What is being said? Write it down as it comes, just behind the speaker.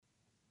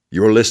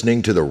You're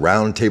listening to the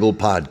Roundtable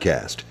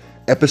Podcast,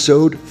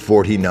 episode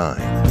 49.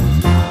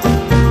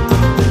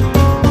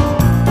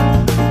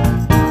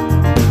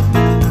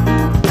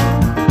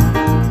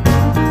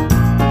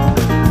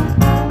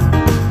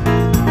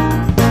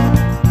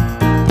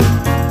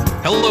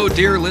 Hello,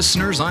 dear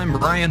listeners. I'm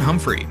Brian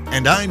Humphrey.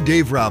 And I'm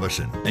Dave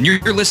Robison. And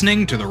you're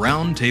listening to the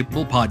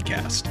Roundtable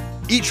Podcast.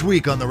 Each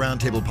week on the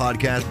Roundtable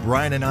Podcast,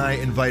 Brian and I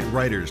invite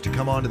writers to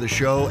come onto the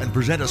show and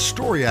present a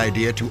story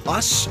idea to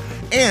us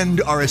and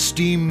our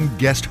esteemed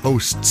guest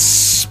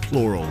hosts,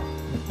 plural.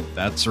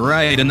 That's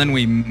right. And then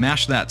we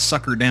mash that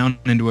sucker down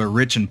into a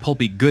rich and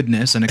pulpy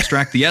goodness and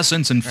extract the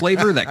essence and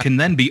flavor that can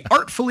then be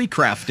artfully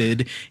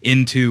crafted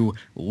into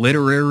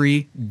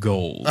literary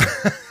gold.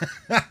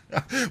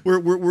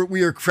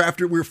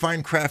 We're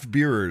fine craft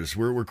beerers.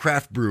 We're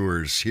craft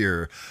brewers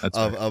here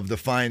of the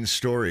fine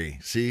story.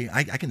 See,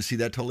 I can see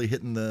that totally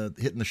hitting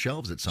the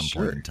shelves at some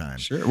point in time.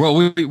 Sure.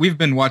 Well, we've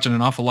been watching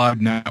an awful lot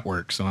of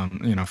networks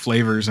on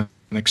flavors and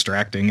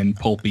extracting and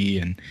pulpy,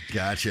 and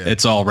gotcha.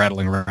 It's all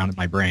rattling around in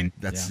my brain.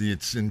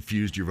 It's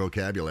infused your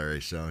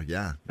vocabulary. So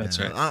yeah, that's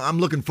right. I'm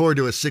looking forward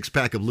to a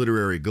 6-pack of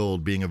literary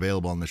gold being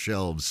available on the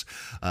shelves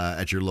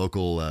at your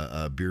local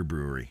beer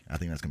brewery. I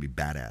think that's gonna be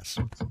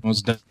badass.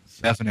 Most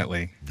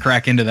definitely.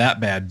 Crack into that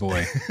bad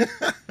boy.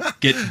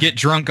 Get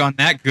drunk on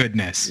that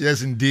goodness.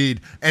 Yes, indeed.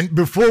 And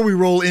before we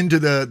roll into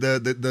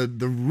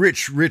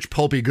the rich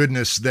pulpy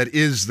goodness that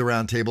is the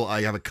Roundtable,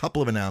 I have a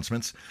couple of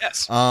announcements.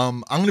 Yes.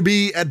 I'm going to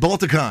be at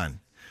Balticon.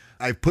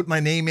 I've put my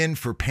name in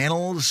for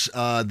panels.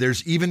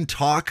 There's even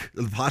talk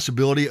of the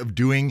possibility of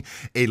doing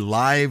a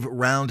live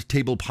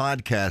Roundtable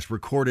podcast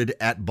recorded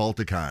at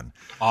Balticon.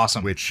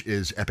 Awesome. Which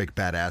is epic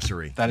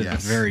badassery. That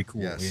is very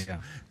cool. Yes. Yeah.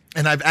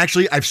 And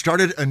I've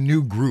started a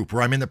new group,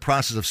 or I'm in the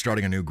process of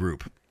starting a new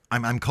group.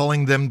 I'm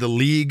calling them the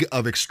League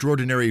of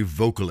Extraordinary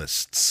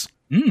Vocalists.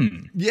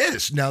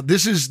 Yes. Now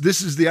this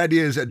is the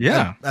idea is at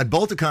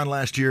Balticon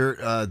last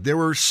year, there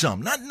were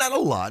some, not a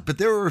lot, but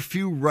there were a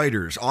few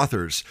writers,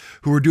 authors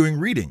who were doing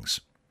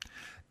readings.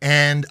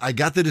 And I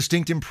got the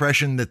distinct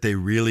impression that they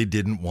really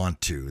didn't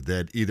want to,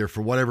 that either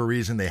for whatever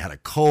reason they had a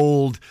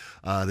cold,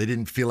 they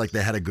didn't feel like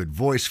they had a good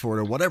voice for it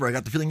or whatever. I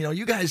got the feeling,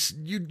 you guys,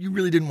 you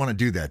really didn't want to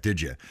do that,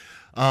 did you?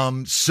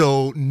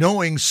 So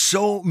knowing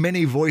so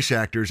many voice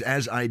actors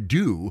as I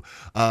do,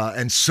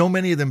 and so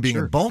many of them being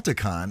at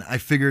Balticon, I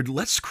figured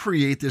let's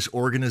create this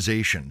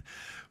organization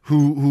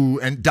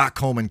and Doc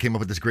Coleman came up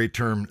with this great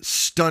term,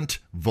 stunt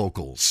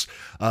vocals.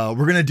 We're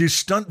going to do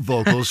stunt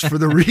vocals for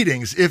the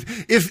readings.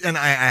 And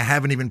I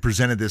haven't even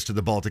presented this to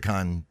the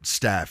Balticon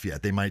staff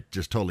yet. They might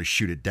just totally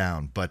shoot it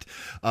down. But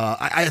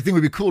I think it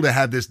would be cool to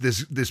have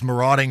this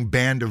marauding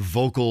band of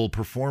vocal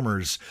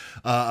performers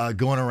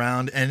going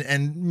around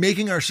and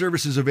making our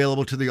services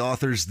available to the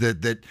authors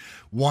that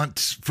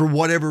want, for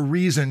whatever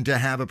reason, to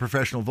have a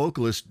professional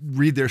vocalist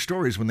read their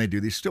stories when they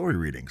do these story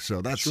readings.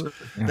 So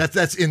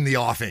that's in the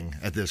offing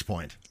at this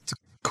point. It's a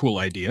cool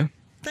idea.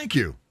 Thank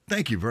you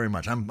very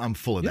much. I'm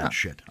full of that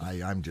shit.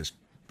 I'm just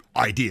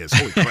ideas.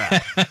 Holy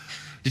crap.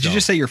 Did you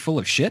just say you're full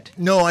of shit?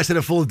 No, I said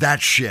I'm full of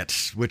that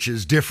shit, which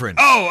is different.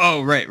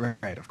 Oh, right,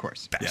 of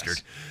course.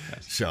 Bastard.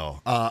 Yes.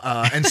 So,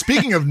 and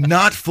speaking of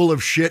not full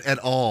of shit at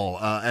all,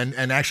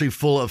 and actually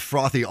full of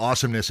frothy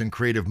awesomeness and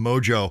creative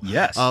mojo.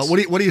 Yes.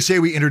 What do you say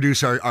we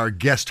introduce our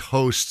guest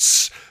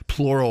hosts,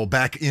 plural,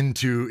 back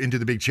into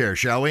the big chair,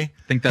 shall we? I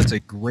think that's a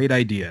great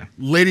idea.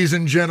 Ladies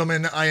and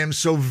gentlemen, I am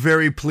so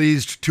very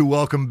pleased to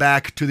welcome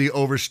back to the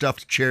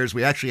overstuffed chairs.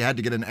 We actually had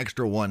to get an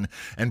extra one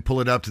and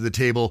pull it up to the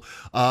table.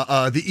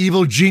 The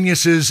evil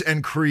geniuses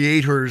and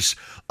creators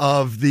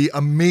of the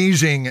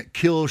amazing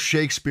Kill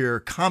Shakespeare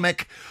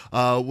comic,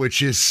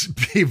 which is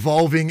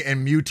evolving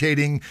and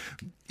mutating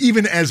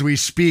even as we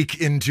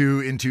speak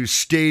into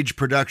stage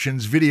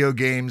productions, video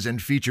games,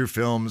 and feature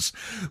films.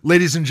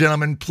 Ladies and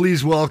gentlemen,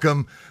 please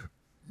welcome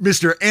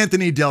Mr.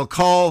 Anthony Del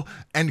Call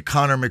and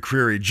Connor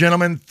McCreary.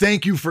 Gentlemen,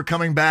 thank you for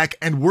coming back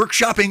and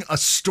workshopping a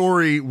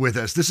story with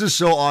us. This is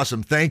so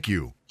awesome. Thank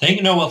you.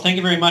 Thank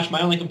you very much. My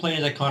only complaint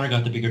is that Connor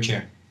got the bigger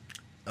chair.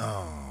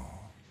 Oh.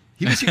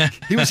 He was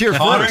here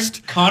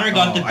first. Connor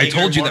got the bigger. I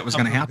told you that was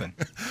going to happen.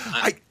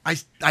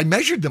 I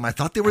measured them. I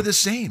thought they were the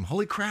same.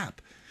 Holy crap.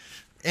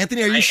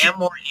 Anthony, I am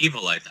more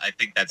evil. I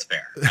think that's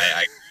fair.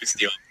 I agree with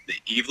the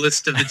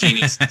evilest of the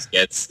geniuses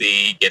gets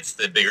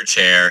the bigger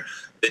chair.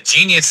 The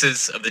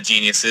geniuses of the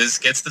geniuses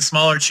gets the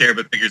smaller chair,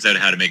 but figures out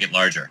how to make it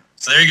larger.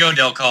 So there you go,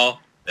 Del Call.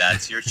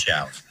 That's your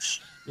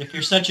challenge. If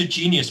you're such a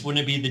genius,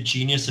 wouldn't it be the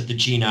genius of the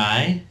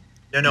genii?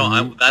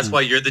 No. That's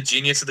why you're the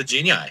genius of the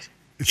genii.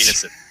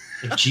 Geniuses.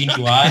 The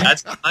genii?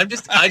 I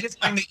just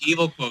bring the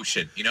evil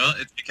quotient.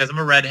 It's because I'm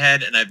a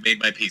redhead and I've made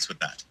my peace with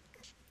that.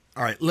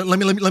 All right, let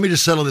me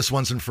just settle this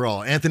once and for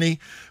all. Anthony,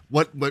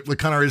 what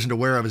Connor isn't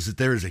aware of is that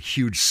there is a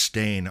huge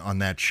stain on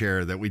that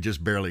chair that we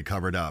just barely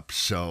covered up.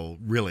 So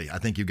really, I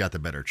think you got the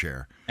better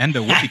chair. And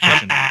a whoopee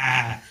cushion.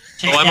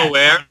 I'm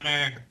aware.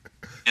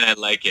 and I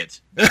like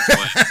it. That's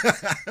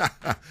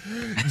why.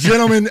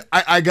 Gentlemen,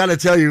 I got to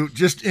tell you,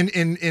 just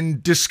in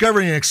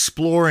discovering and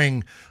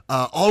exploring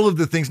all of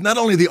the things, not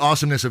only the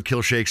awesomeness of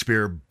Kill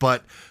Shakespeare,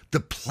 but the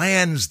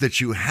plans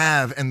that you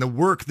have and the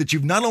work that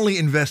you've not only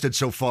invested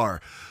so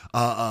far,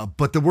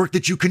 but the work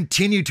that you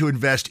continue to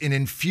invest in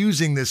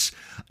infusing this,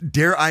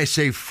 dare I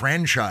say,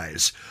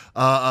 franchise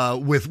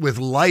with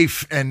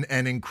life and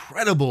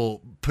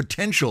incredible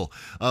potential,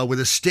 with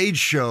a stage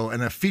show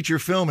and a feature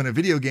film and a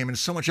video game and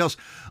so much else.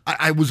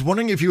 I was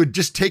wondering if you would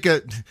just take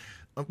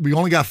we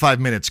only got 5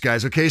 minutes,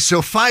 guys, okay?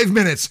 So 5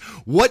 minutes.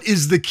 What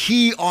is the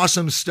key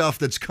awesome stuff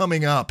that's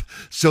coming up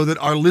so that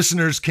our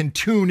listeners can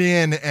tune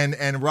in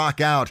and rock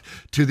out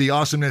to the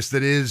awesomeness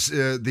that is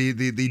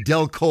the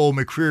Del Cole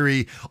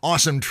McCreary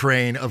awesome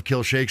train of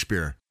Kill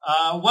Shakespeare?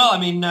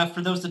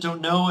 For those that don't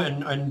know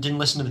and didn't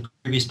listen to the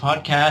previous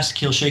podcast,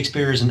 Kill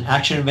Shakespeare is an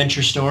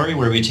action-adventure story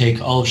where we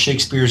take all of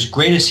Shakespeare's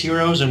greatest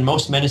heroes and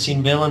most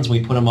menacing villains, we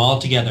put them all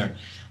together.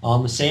 All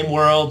in the same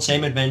world,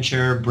 same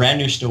adventure, brand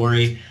new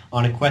story,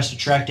 on a quest to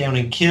track down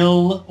and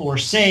kill or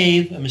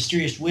save a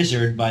mysterious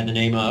wizard by the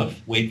name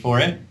of, wait for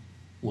it,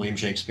 William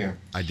Shakespeare.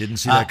 I didn't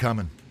see that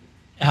coming.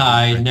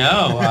 I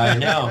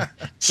know.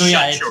 So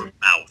Shut your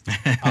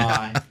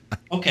mouth.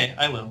 Okay,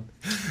 I will.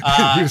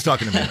 He was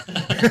talking to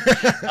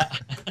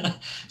me.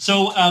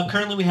 So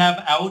currently we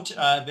have out,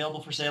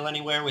 available for sale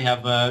anywhere. We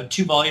have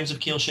 2 volumes of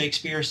Kill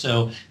Shakespeare.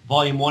 So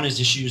volume 1 is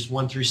issues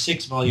 1 through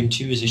 6. Volume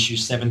 2 is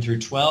issues 7 through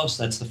 12.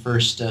 So that's the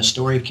first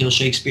story of Kill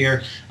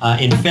Shakespeare.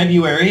 In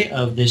February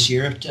of this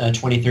year,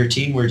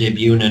 2013, we're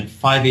debuting a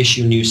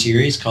 5-issue new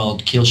series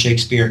called Kill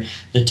Shakespeare,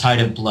 The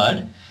Tide of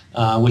Blood.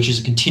 Which is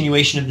a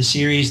continuation of the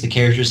series. The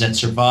characters that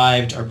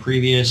survived our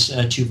previous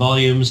 2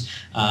 volumes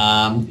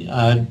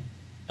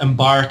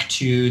embark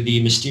to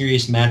the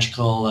mysterious,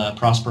 magical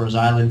Prospero's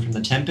Island from The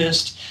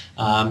Tempest.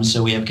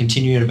 So we have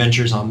continuing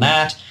adventures on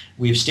that.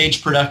 We have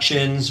stage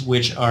productions,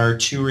 which are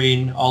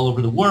touring all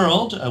over the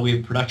world. We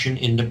have production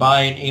in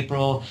Dubai in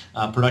April,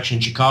 production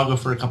in Chicago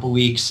for a couple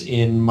weeks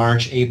in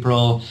March,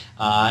 April,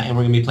 and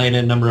we're going to be playing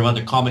at a number of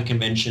other comic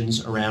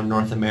conventions around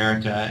North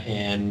America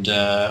and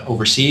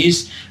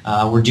overseas.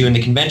 We're doing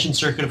the convention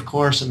circuit, of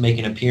course, and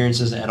making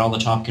appearances at all the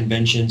top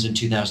conventions in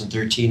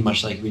 2013,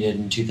 much like we did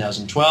in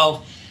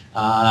 2012.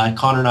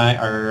 Connor and I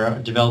are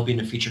developing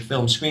a feature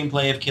film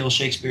screenplay of Kill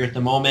Shakespeare at the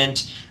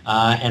moment,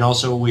 and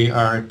also we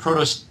are at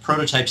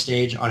prototype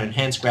stage on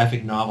enhanced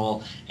graphic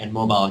novel and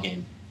mobile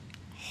game.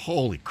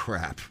 Holy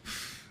crap.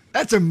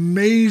 That's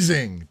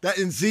amazing.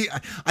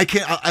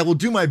 I will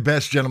do my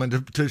best,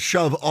 gentlemen, to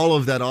shove all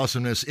of that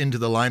awesomeness into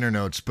the liner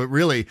notes. But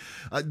really,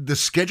 the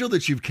schedule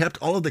that you've kept,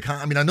 all of the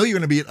I know you're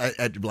going to be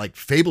at like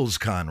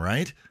FablesCon,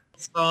 right?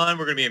 We're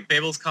going to be in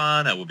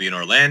FablesCon. We'll be in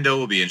Orlando.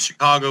 We'll be in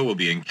Chicago. We'll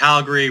be in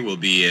Calgary. We'll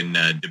be in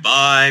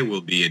Dubai.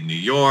 We'll be in New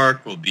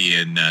York. We'll be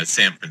in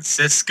San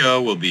Francisco.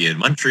 We'll be in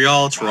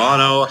Montreal,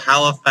 Toronto,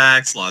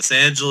 Halifax, Los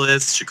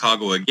Angeles,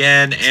 Chicago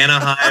again,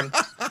 Anaheim,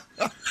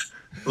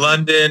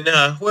 London.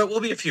 We'll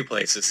be a few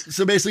places.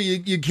 So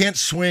basically, you can't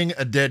swing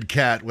a dead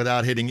cat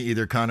without hitting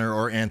either Connor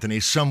or Anthony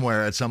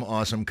somewhere at some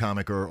awesome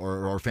comic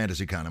or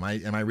fantasy con. Am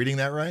I reading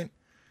that right?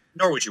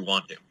 Nor would you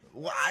want to.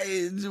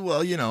 Why?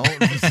 Well,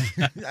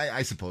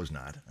 I suppose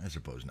not.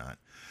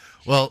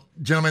 Well,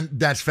 gentlemen,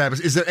 that's fabulous.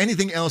 Is there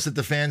anything else that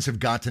the fans have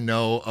got to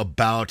know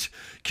about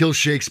Kill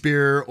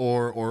Shakespeare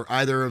or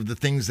either of the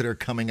things that are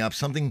coming up?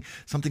 Something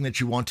that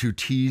you want to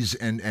tease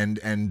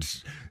and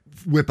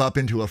whip up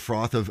into a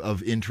froth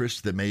of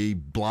interest that may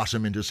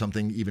blossom into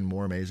something even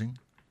more amazing?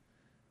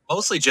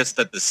 Mostly just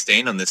that the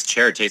stain on this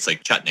chair tastes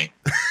like chutney.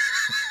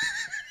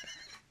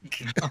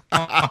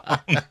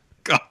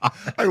 God.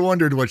 I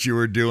wondered what you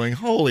were doing.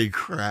 Holy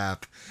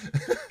crap.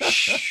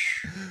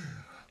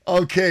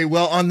 Okay,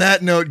 well, on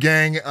that note,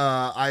 gang,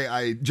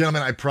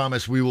 gentlemen, I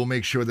promise we will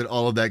make sure that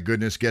all of that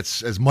goodness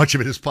gets, as much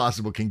of it as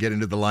possible, can get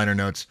into the liner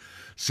notes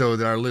so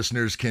that our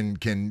listeners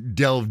can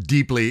delve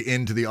deeply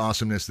into the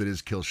awesomeness that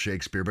is Kill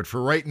Shakespeare. But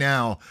for right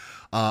now,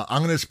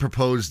 I'm going to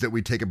propose that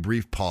we take a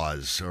brief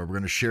pause, or we're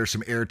going to share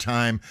some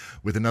airtime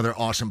with another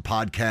awesome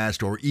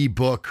podcast or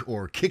ebook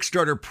or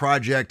Kickstarter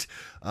project,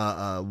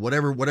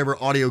 whatever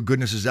audio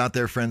goodness is out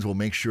there, friends. We'll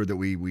make sure that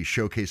we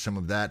showcase some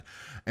of that.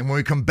 And when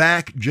we come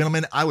back,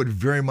 gentlemen, I would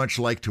very much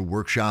like to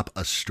workshop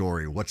a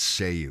story. What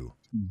say you?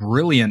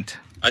 Brilliant.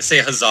 I say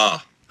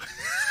huzzah.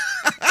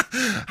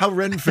 How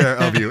Ren Fair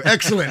of you.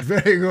 Excellent.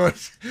 Very good.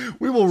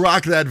 We will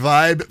rock that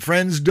vibe.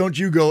 Friends, don't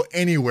you go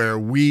anywhere.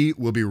 We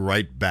will be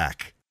right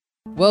back.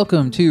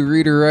 Welcome to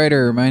Reader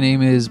Writer. My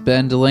name is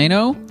Ben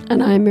Delano.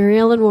 And I'm Mary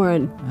Ellen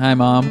Warren. Hi,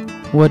 Mom.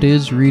 What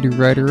is Reader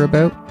Writer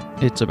about?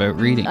 It's about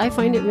reading. I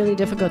find it really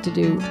difficult to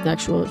do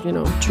actual,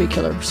 tree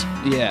killers.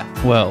 Yeah,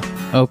 well,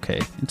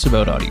 okay. It's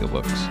about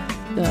audiobooks.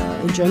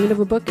 The enjoyment of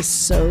a book is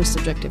so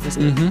subjective,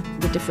 isn't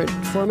it? The different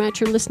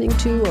format you're listening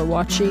to or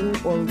watching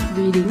or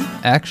reading.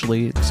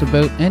 Actually, it's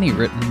about any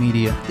written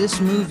media. This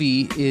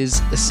movie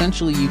is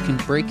essentially, you can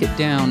break it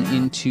down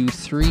into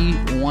 3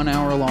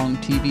 one-hour-long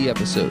TV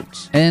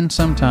episodes. And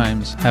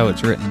sometimes how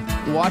it's written.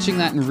 Watching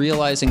that and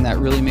realizing that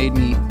really made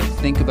me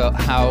think about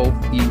how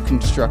you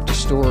construct a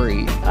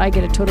story. I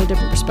get a totally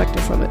different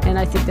perspective from it, and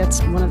I think that's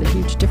one of the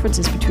huge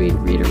differences between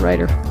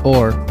reader-writer.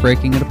 Or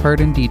breaking it apart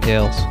in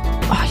details.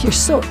 Oh, you're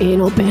so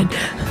anal, Ben.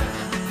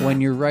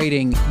 When you're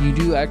writing, you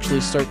do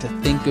actually start to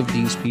think of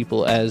these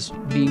people as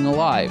being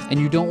alive, and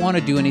you don't want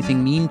to do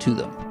anything mean to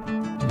them.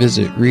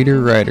 Visit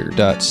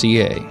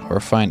readerwriter.ca or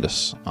find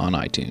us on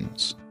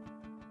iTunes.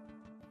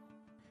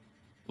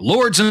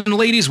 Lords and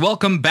ladies,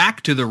 welcome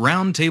back to the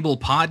Roundtable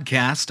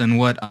Podcast, and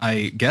what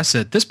I guess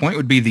at this point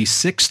would be the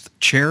 6th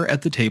chair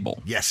at the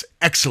table. Yes,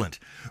 excellent.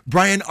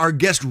 Brian, our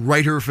guest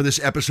writer for this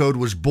episode,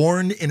 was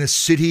born in a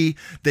city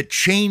that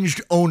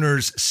changed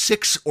owners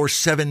 6 or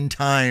 7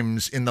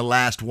 times in the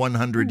last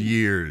 100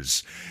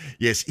 years.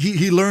 Yes,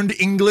 he learned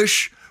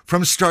English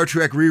from Star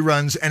Trek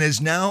reruns and is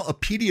now a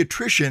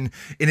pediatrician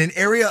in an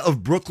area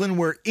of Brooklyn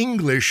where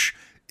English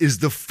is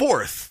the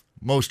 4th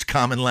most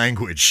common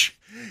language.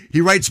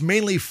 He writes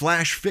mainly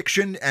flash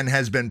fiction and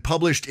has been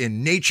published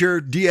in Nature,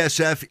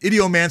 DSF,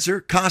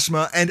 Idiomancer,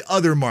 Cosma, and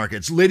other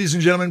markets. Ladies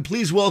and gentlemen,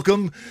 please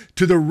welcome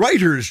to the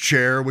writer's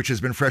chair, which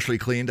has been freshly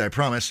cleaned, I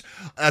promise,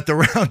 at the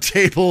round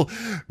table,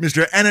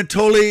 Mr.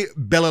 Anatoly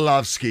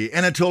Belilovsky.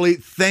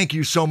 Anatoly, thank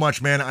you so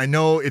much, man. I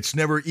know it's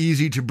never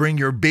easy to bring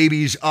your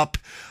babies up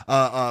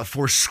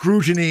for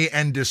scrutiny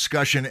and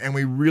discussion, and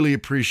we really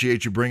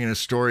appreciate you bringing a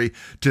story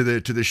to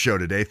the show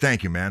today.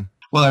 Thank you, man.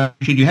 Well, I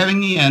appreciate you having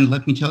me, and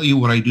let me tell you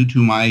what I do to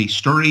my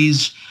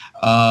stories.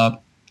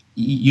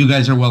 You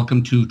guys are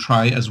welcome to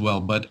try as well,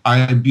 but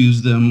I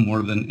abuse them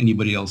more than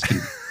anybody else can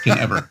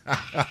ever.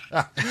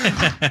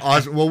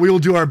 Awesome. Well, we will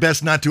do our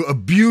best not to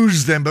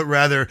abuse them, but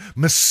rather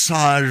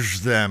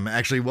massage them.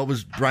 Actually, what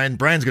was Brian?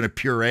 Brian's going to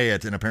puree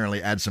it and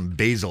apparently add some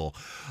basil.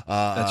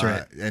 That's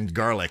right. And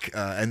garlic,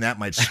 and that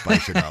might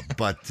spice it up.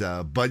 But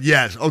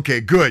yes, okay,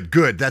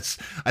 good.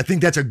 I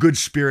think that's a good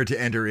spirit to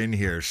enter in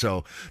here.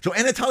 So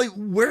Anatoly,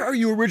 where are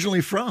you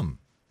originally from?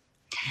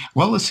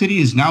 Well, the city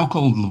is now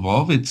called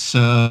Lvov. It's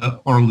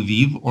or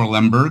Lviv or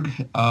Lemberg.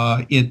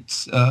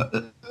 It's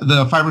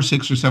the 5 or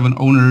 6 or 7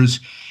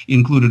 owners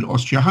included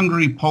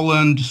Austria-Hungary,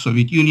 Poland,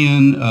 Soviet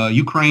Union,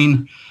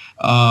 Ukraine.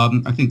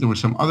 I think there were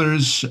some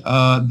others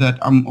that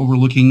I'm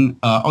overlooking.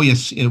 Oh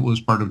yes, it was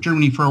part of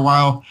Germany for a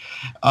while.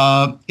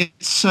 It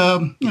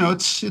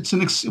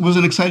was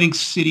an exciting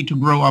city to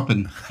grow up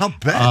in. I'll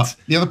bet.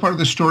 The other part of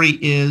the story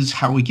is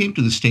how we came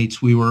to the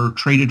States. We were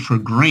traded for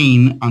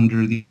grain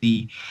under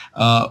the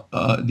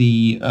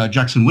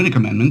Jackson-Winnick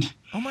Amendment.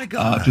 Oh my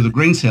God! To the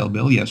grain sale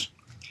bill, yes.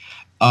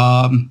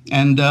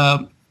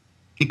 It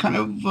kind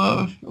of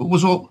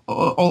was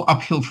all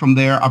uphill from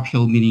there.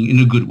 Uphill meaning in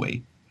a good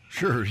way.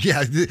 Sure.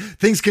 Yeah.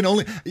 Things can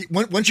only,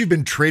 once you've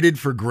been traded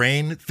for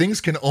grain, things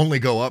can only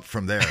go up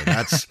from there.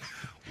 That's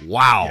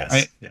wow.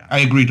 Yes. I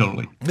agree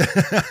totally.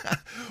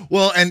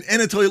 Well, and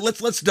Anatoly,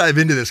 let's dive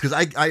into this because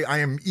I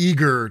am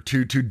eager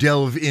to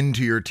delve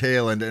into your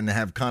tale and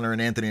have Connor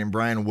and Anthony and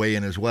Brian weigh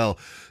in as well.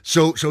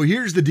 So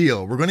here's the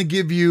deal. We're going to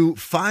give you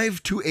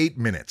 5 to 8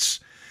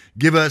 minutes.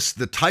 Give us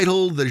the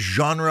title, the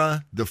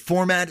genre, the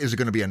format. Is it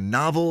going to be a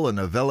novel, a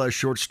novella, a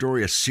short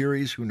story, a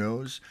series? Who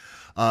knows?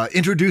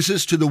 Introduce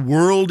us to the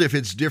world if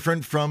it's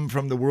different from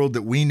the world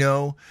that we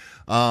know.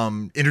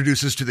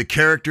 Introduce us to the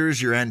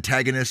characters, your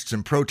antagonists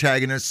and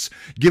protagonists.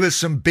 Give us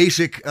some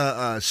basic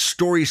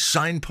story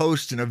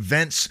signposts and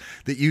events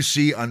that you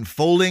see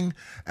unfolding,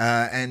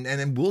 and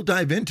then we'll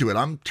dive into it.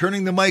 I'm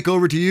turning the mic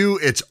over to you.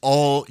 It's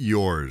all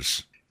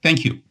yours.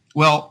 Thank you.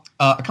 Well,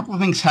 a couple of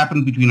things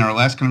happened between our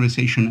last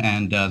conversation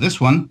and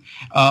this one.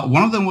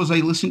 One of them was I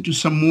listened to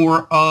some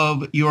more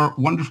of your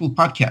wonderful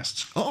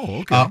podcasts.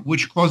 Oh, okay.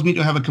 Which caused me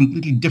to have a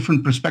completely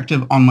different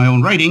perspective on my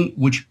own writing,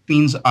 which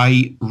means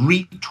I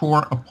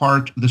re-tore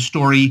apart the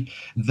story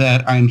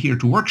that I'm here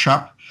to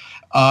workshop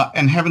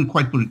and haven't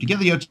quite put it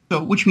together yet.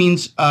 So, which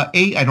means,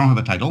 A, I don't have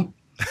a title.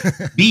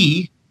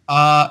 B,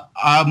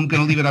 I'm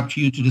going to leave it up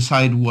to you to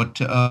decide what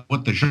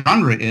the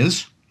genre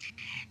is.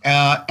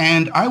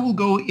 And I will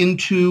go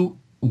into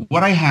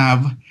what I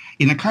have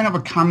in a kind of a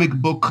comic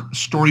book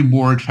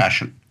storyboard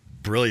fashion.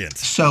 Brilliant.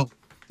 So,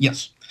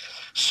 yes.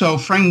 So,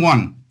 frame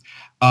 1.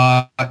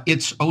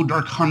 It's O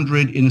Dark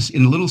 100 in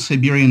a little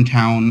Siberian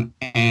town,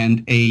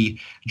 and a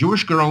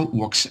Jewish girl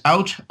walks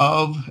out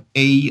of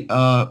a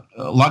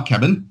log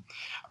cabin.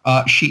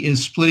 She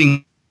is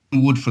splitting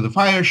wood for the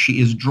fire.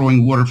 She is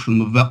drawing water from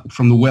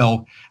the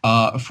well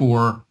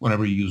for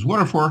whatever you use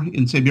water for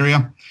in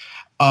Siberia.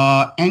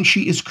 And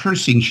she is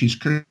cursing. She's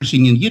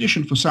cursing in Yiddish,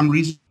 and for some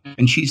reason,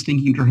 and she's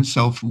thinking to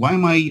herself, why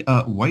am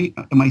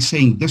I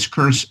saying this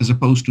curse as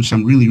opposed to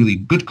some really, really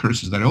good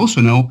curses that I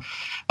also know?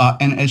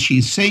 And as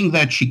she's saying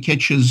that, she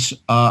catches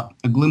a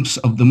glimpse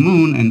of the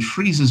moon and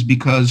freezes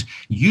because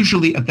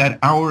usually at that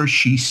hour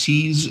she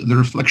sees the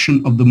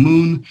reflection of the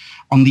moon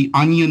on the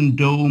onion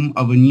dome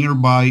of a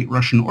nearby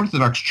Russian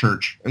Orthodox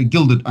church, a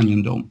gilded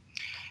onion dome.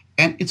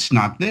 And it's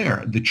not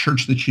there. The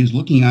church that she's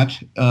looking at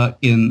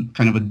in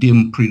kind of a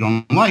dim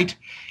pre-dawn light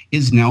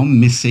is now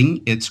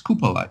missing its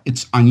cupola,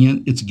 its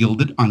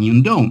gilded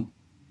onion dome.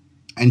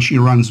 And she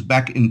runs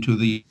back into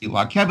the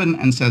log cabin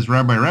and says,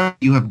 Rabbi,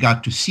 you have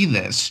got to see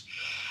this.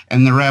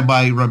 And the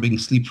rabbi, rubbing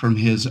sleep from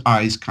his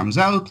eyes, comes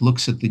out,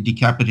 looks at the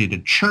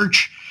decapitated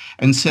church,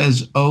 and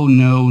says, "Oh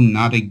no,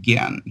 not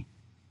again."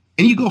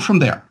 And you go from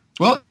there.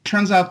 Well, it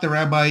turns out the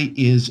rabbi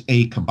is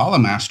a Kabbalah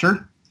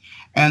master,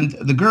 and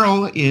the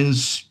girl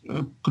is,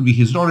 could be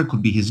his daughter,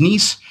 could be his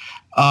niece,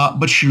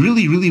 but she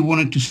really, really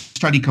wanted to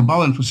study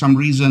Kabbalah, and for some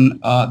reason,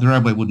 the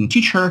rabbi wouldn't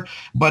teach her,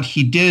 but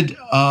he did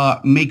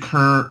make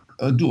her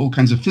do all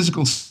kinds of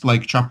physicals,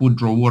 like chop wood,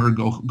 draw water,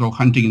 go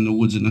hunting in the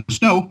woods in the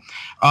snow,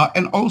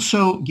 and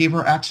also gave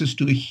her access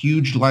to a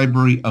huge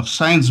library of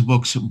science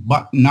books,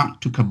 but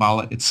not to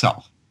Kabbalah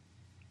itself.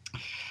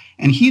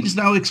 And he is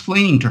now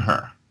explaining to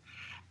her,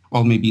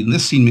 well, maybe in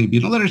this scene, maybe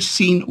in a later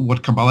scene,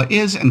 what Kabbalah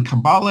is. And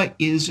Kabbalah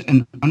is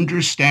an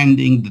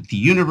understanding that the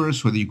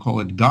universe, whether you call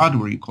it God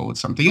or you call it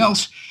something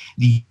else,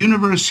 the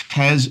universe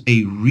has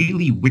a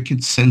really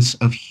wicked sense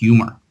of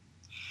humor.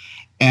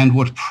 And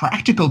what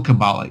practical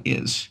Kabbalah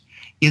is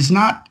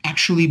not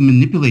actually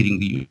manipulating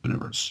the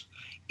universe.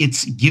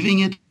 It's giving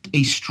it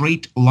a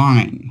straight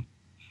line.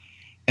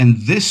 And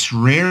this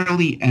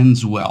rarely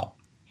ends well.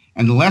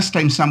 And the last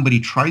time somebody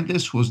tried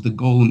this was the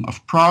Golem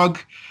of Prague,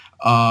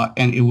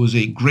 and it was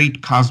a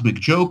great cosmic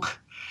joke.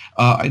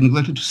 I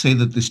neglected to say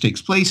that this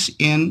takes place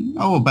in,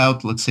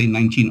 about, let's say,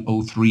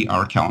 1903,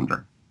 our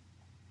calendar.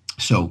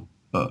 So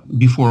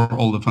before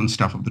all the fun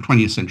stuff of the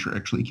 20th century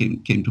actually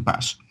came to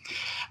pass.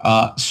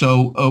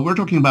 So we're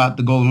talking about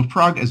the Golem of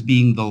Prague as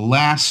being the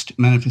last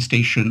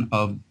manifestation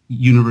of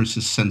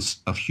universe's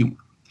sense of humor.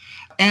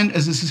 And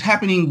as this is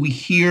happening, we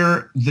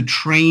hear the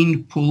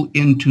train pull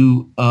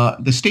into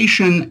the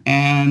station,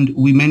 and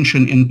we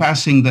mention in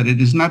passing that it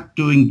is not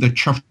doing the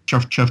chuff,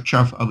 chuff, chuff,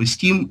 chuff of a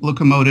steam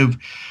locomotive,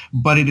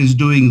 but it is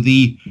doing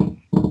the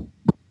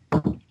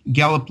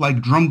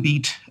gallop-like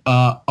drumbeat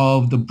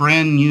of the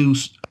brand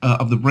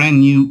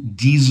new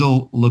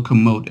diesel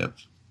locomotive.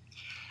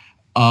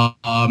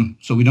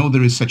 So we know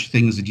there is such a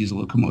thing as a diesel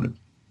locomotive.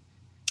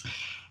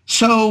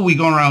 So we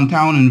go around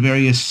town and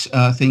various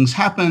things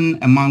happen,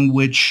 among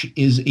which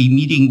is a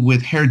meeting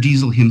with Herr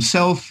Diesel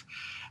himself,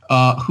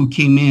 who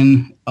came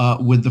in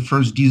with the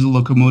first diesel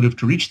locomotive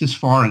to reach this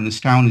far. And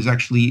this town is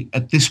actually,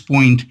 at this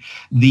point,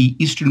 the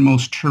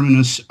easternmost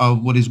terminus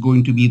of what is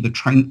going to be the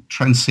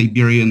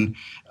Trans-Siberian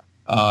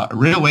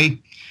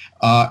Railway.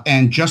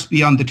 And just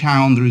beyond the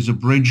town, there is a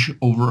bridge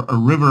over a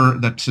river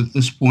that at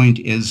this point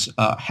is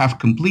half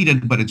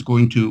completed, but it's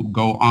going to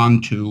go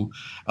on to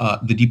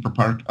the deeper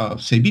part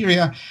of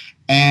Siberia.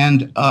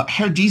 And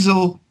Herr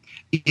Diesel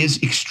is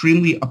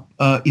extremely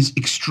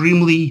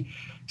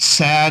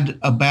sad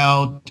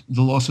about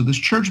the loss of this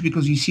church,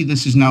 because you see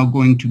this is now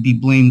going to be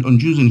blamed on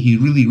Jews, and he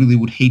really, really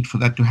would hate for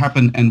that to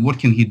happen. And what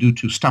can he do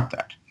to stop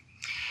that?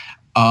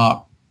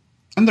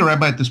 And the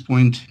rabbi at this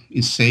point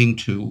is saying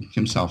to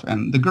himself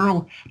and the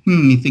girl,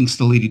 methinks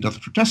the lady doth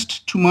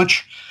protest too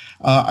much.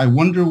 I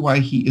wonder why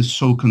he is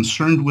so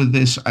concerned with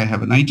this. I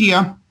have an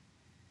idea.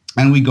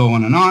 And we go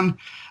on.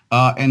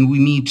 And we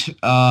meet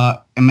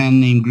a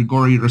man named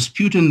Grigory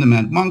Rasputin, the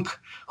mad monk,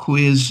 who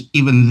is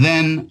even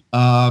then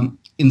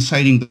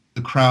inciting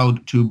the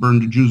crowd to burn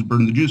the Jews,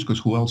 because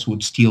who else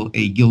would steal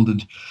a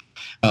gilded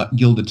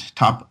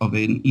top of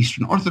an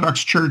Eastern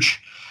Orthodox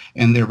church?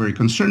 And they're very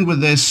concerned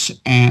with this.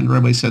 And the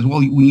rabbi says, well,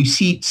 when you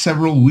see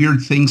several weird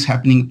things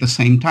happening at the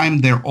same time,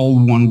 they're all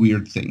one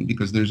weird thing,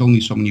 because there's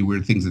only so many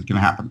weird things that can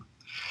happen.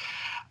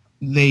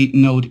 They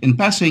note in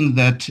passing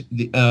that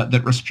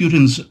that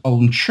Rasputin's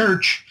own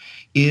church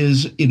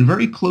is in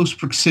very close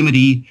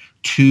proximity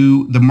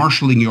to the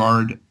marshalling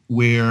yard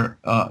where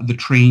the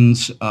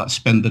trains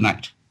spend the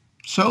night.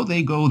 So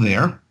they go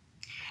there.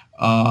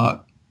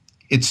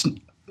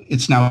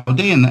 It's now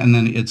day, and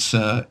then it's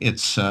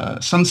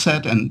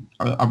sunset, and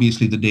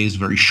obviously the day is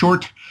very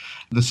short.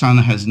 The sun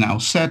has now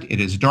set.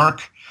 It is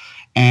dark,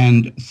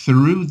 and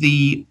through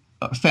the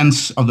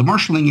fence of the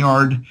marshalling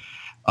yard,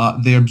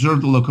 they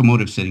observe the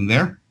locomotive sitting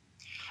there.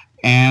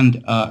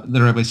 And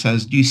the rabbi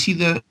says, "Do you see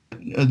the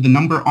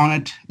number on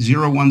it,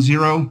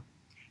 010?"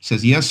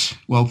 Says, "Yes."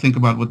 "Well, think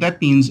about what that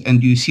means. And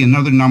do you see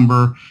another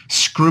number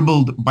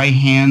scribbled by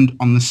hand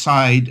on the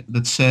side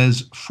that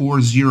says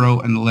 40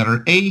 and the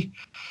letter A?"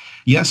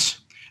 "Yes."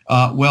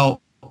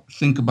 "Well,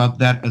 think about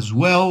that as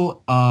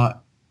well."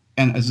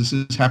 And as this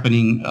is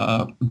happening,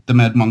 the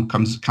mad monk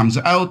comes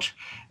out,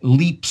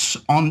 leaps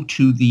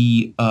onto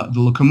the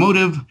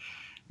locomotive,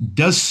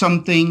 does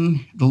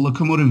something. The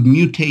locomotive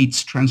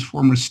mutates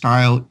Transformer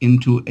style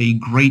into a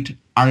great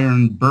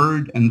iron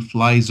bird and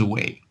flies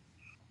away.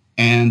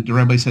 And the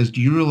rabbi says, "Do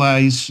you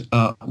realize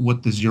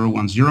what the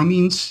 010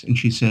 means?" And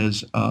she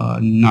says,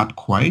 "Not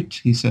quite."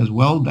 He says,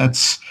 "Well,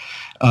 that's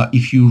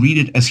if you read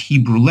it as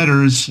Hebrew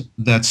letters,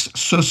 that's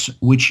sus,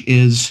 which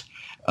is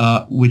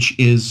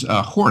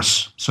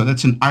horse. So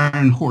that's an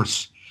iron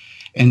horse.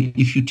 And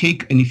if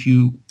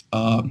you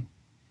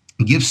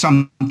give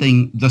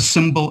something the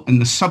symbol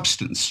and the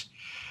substance,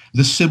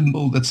 the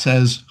symbol that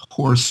says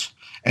horse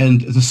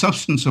and the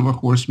substance of a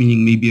horse,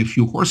 meaning maybe a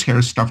few horse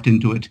hairs stuffed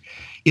into it,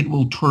 it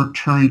will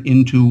turn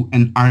into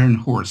an iron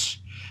horse.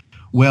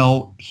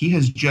 Well, he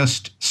has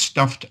just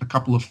stuffed a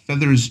couple of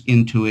feathers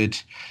into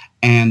it.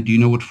 And do you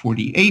know what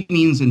 40A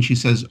means? And she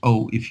says,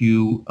 oh, if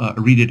you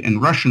read it in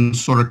Russian,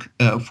 40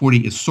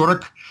 is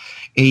sorok,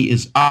 A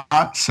is a,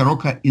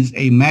 soroka is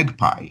a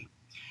magpie.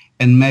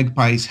 And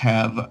magpies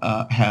have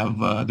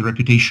the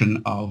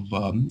reputation of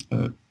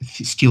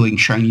stealing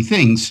shiny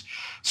things.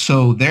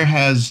 So there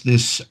has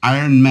this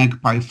iron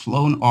magpie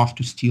flown off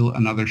to steal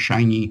another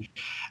shiny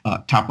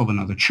top of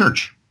another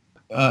church.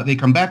 They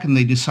come back and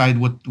they decide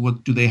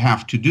what do they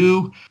have to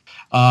do.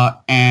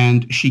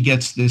 And she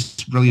gets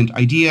this brilliant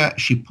idea.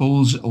 She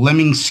pulls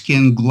lemming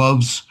skin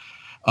gloves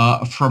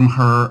from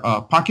her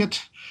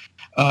pocket.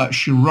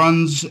 She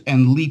runs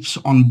and leaps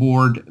on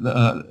board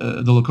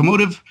the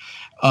locomotive.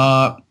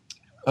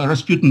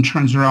 Rasputin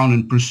turns around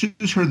and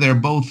pursues her. They're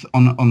both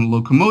on a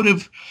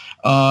locomotive.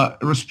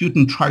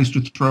 Rasputin tries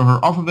to throw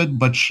her off of it,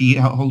 but she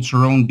holds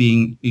her own,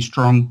 being a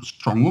strong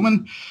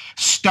woman.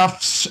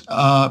 Stuffs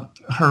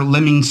her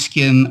lemming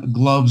skin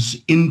gloves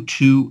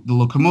into the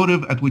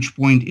locomotive, at which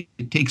point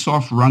it takes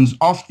off, runs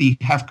off the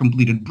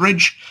half-completed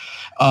bridge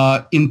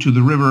into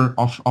the river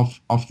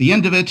off the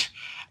end of it.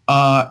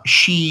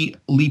 She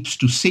leaps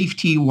to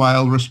safety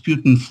while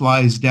Rasputin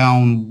flies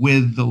down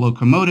with the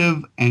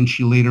locomotive, and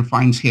she later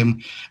finds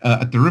him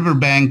at the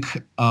riverbank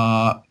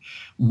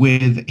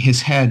with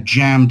his head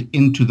jammed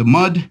into the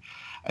mud.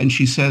 And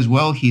she says,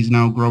 well, he's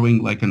now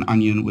growing like an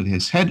onion with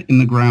his head in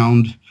the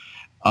ground.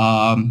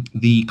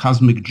 The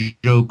cosmic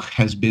joke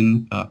has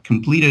been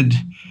completed.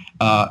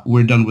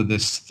 We're done with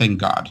this, thank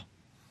God.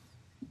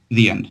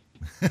 The end.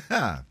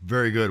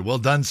 Very good. Well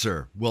done,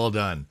 sir. Well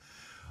done.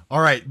 All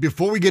right,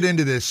 before we get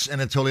into this,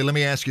 Anatoly, let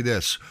me ask you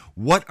this.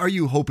 What are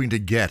you hoping to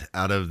get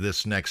out of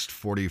this next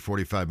 40,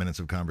 45 minutes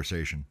of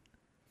conversation?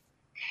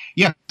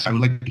 Yes, I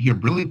would like to hear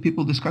brilliant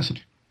people discuss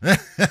it.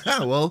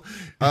 Well,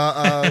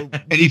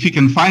 and if you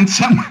can find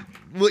some,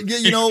 well, yeah,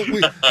 you know,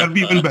 that'd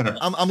be even better.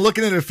 I'm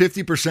looking at a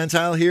 50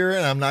 percentile here,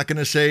 and I'm not going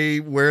to say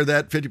where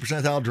that 50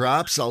 percentile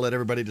drops. I'll let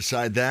everybody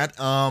decide that.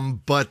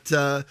 But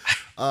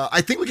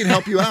I think we can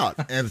help you out,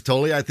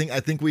 Anatoly. I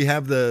think we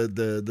have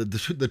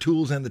the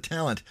tools and the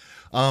talent.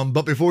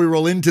 But before we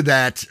roll into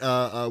that,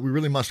 we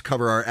really must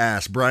cover our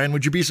ass. Brian,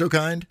 would you be so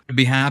kind? I'd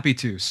be happy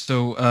to.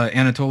 So,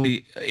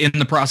 Anatoly, in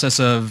the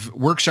process of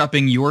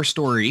workshopping your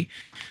story,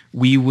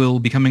 we will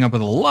be coming up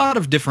with a lot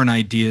of different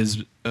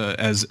ideas,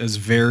 as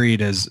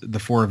varied as the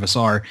four of us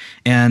are.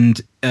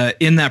 And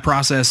in that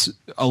process,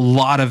 a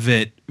lot of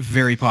it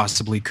very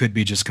possibly could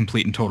be just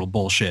complete and total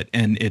bullshit.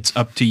 And it's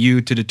up to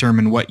you to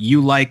determine what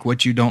you like,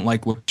 what you don't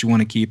like, what you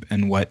want to keep,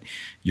 and what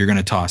you're going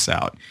to toss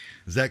out.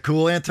 Is that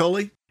cool,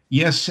 Anatoly?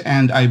 Yes,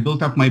 and I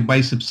built up my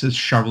biceps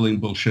shoveling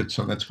bullshit,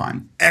 so that's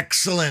fine.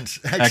 Excellent.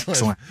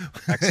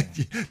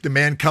 The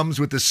man comes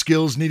with the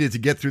skills needed to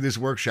get through this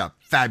workshop.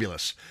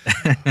 Fabulous.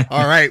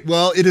 All right.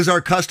 Well, it is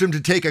our custom to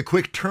take a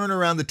quick turn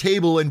around the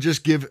table and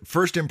just give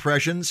first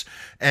impressions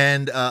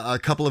and a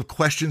couple of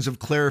questions of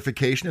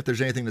clarification if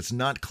there's anything that's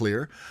not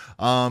clear.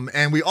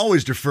 And we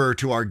always defer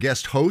to our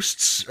guest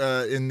hosts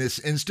in this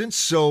instance.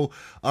 So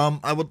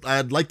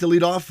I'd like to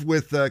lead off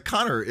with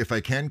Connor, if I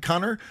can.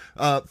 Connor,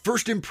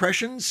 first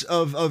impressions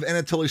of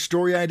Anatoly's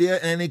story idea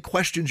and any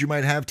questions you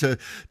might have to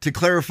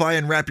clarify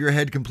and wrap your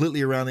head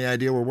completely around the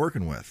idea we're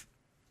working with.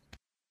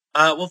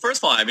 Well,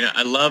 first of all, I mean,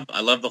 I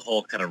love the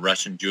whole kind of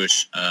Russian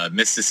Jewish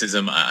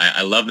mysticism.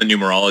 I love the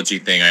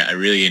numerology thing. I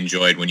really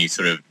enjoyed when you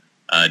sort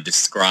of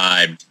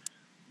described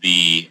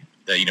the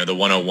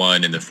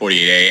 101 and the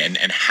 48A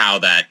and how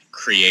that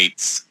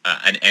creates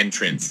an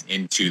entrance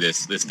into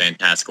this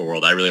fantastical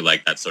world. I really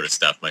like that sort of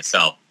stuff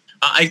myself.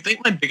 I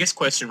think my biggest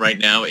question right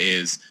now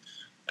is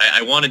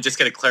I want to just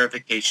get a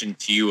clarification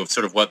to you of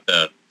sort of what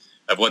the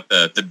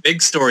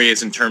big story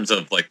is in terms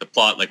of like the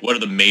plot, like what are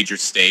the major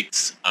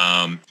stakes.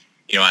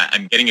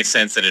 I'm getting a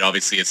sense that it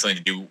obviously has something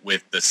to do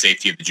with the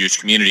safety of the Jewish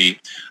community,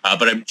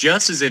 but I'm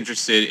just as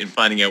interested in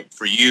finding out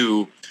for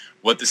you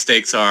what the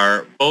stakes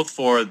are, both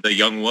for the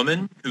young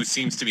woman who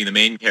seems to be the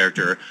main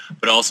character,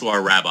 but also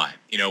our rabbi.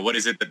 What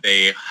is it that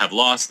they have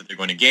lost that they're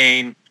going to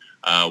gain?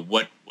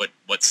 What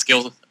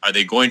skills are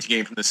they going to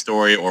gain from the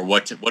story, or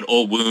what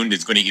old wound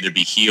is going to either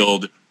be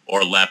healed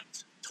or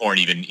left torn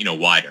even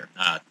wider?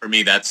 For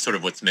me, that's sort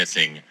of what's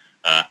missing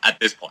at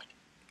this point.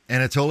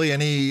 Anatoly,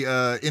 any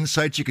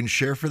insights you can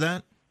share for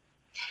that?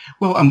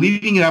 Well, I'm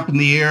leaving it up in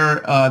the air.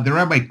 The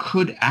rabbi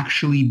could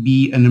actually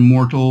be an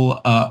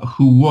immortal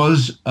who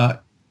was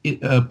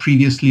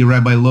previously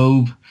Rabbi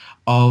Love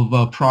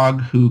of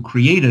Prague, who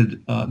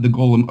created the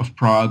Golem of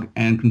Prague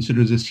and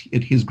considers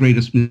it his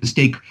greatest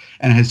mistake,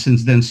 and has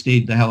since then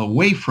stayed the hell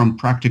away from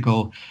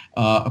practical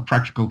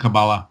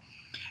Kabbalah.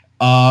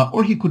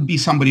 Or he could be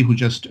somebody who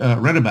just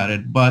read about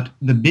it. But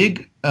the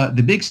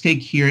big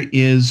stake here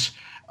is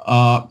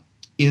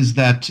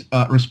that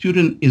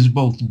Rasputin is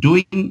both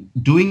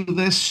doing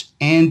this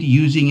and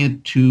using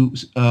it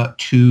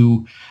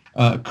to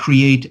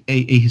create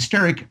a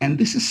hysteric. And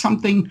this is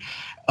something.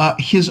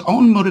 His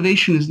own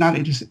motivation is not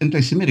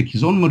anti-Semitic.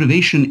 His own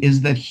motivation is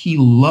that he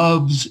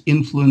loves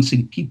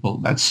influencing people.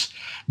 That's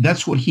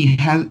what he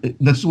has.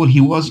 That's what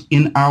he was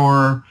in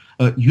our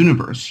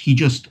universe. He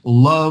just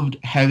loved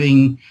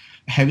having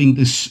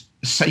this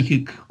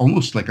psychic,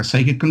 almost like a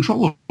psychic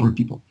control over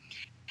people.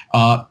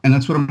 And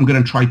that's what I'm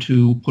going to try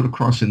to put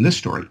across in this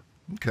story.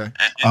 Okay.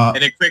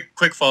 And a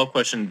quick follow-up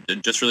question,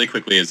 just really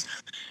quickly, is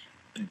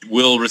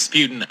will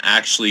Rasputin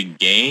actually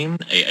gain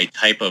a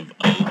type of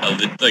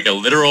like a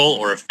literal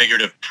or a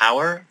figurative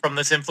power from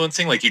this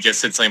influencing? Like you just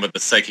said something about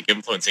the psychic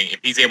influencing. If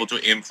he's able to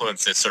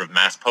influence this sort of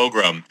mass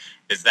pogrom,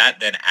 does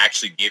that then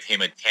actually give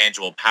him a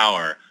tangible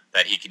power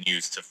that he can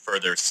use to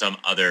further some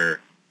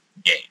other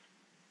gain?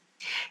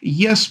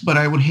 Yes, but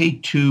I would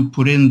hate to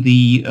put in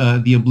the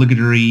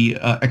obligatory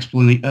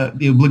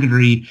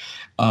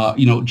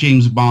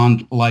James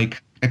Bond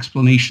like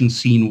explanation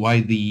scene why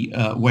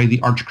the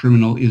arch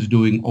criminal is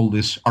doing all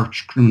this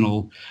arch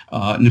criminal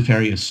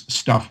nefarious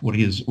stuff. What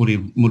his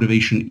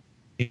motivation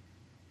is.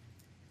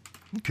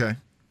 Okay.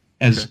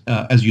 As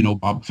you know,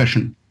 Bob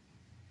Fession.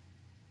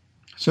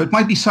 So it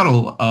might be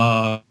subtle.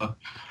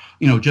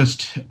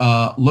 Just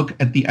look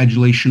at the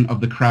adulation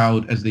of the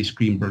crowd as they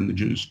scream, "Burn the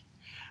Jews,"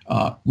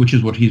 which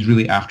is what he's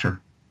really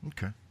after.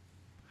 Okay.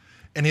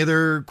 Any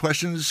other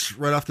questions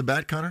right off the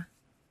bat, Connor?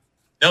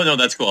 No,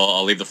 that's cool.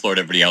 I'll leave the floor to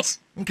everybody else.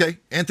 Okay.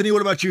 Anthony,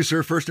 what about you,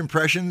 sir? First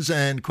impressions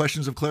and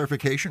questions of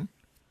clarification?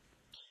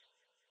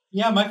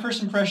 Yeah, my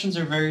first impressions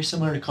are very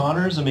similar to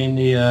Connor's. I mean,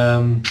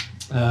 the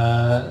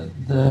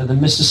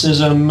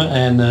mysticism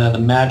and the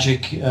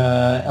magic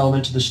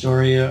element to the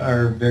story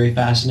are very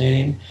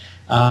fascinating.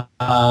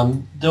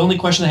 The only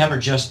question I have are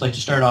just like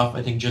to start off,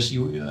 I think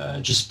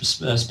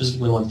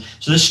specifically ones.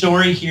 So this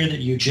story here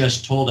that you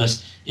just told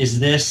us, is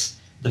this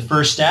the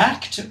first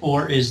act,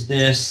 or is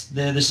this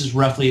is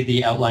roughly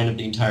the outline of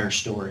the entire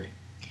story?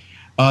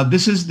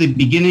 This is the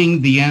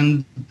beginning, the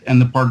end, and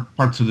the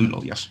parts of the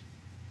middle. Yes.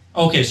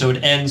 Okay, so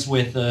it ends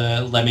with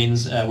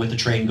Lemmings with the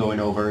train going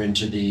over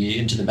into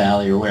the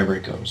valley or wherever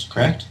it goes.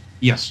 Correct?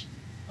 Yes.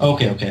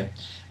 Okay.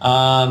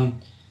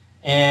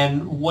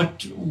 And what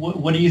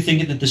do you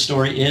think that the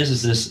story is?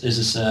 Is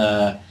this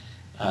a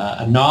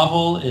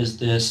novel? Is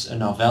this a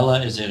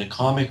novella? Is it a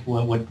comic?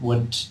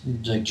 What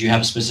do you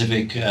have a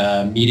specific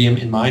medium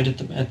in mind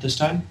at this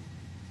time?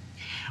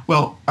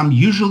 Well, I'm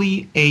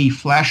usually a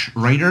Flash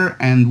writer,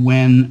 and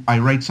when I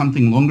write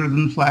something longer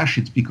than Flash,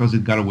 it's because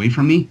it got away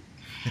from me.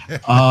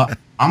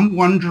 I'm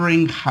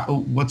wondering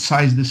what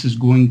size this is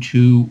going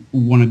to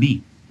want to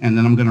be, and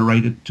then I'm going to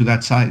write it to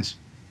that size.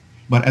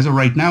 But as of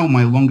right now,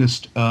 my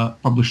longest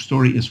published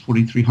story is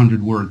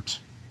 4,300 words.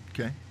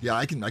 Okay. Yeah,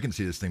 I can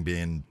see this thing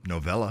being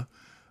novella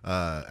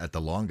at the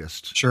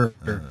longest. Sure.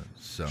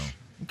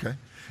 Okay.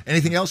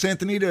 Anything else,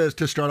 Anthony,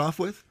 to start off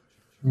with?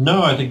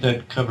 No, I think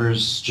that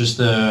covers just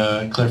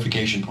the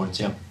clarification points.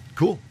 Yeah.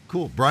 Cool.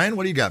 Brian,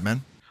 what do you got,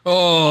 man?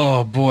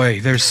 Oh boy,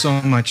 there's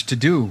so much to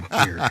do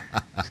here,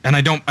 and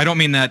I don't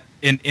mean that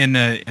in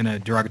a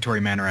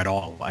derogatory manner at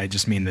all. I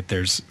just mean that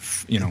there's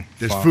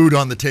food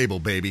on the table,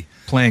 baby.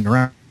 Playing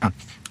around.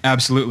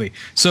 Absolutely.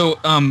 So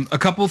a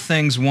couple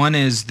things. One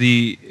is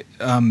the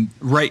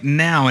right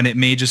now, and it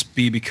may just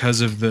be because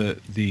of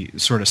the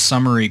sort of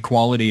summary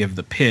quality of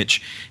the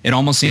pitch, it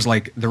almost seems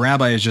like the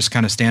rabbi is just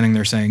kind of standing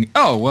there saying,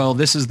 oh, well,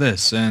 this is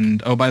this,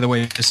 and oh, by the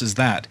way, this is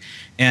that.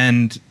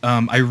 And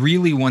I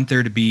really want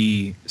there to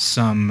be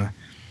some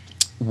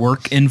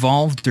work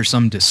involved or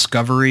some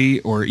discovery,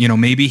 or,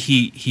 maybe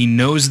he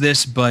knows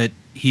this, but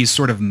he's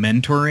sort of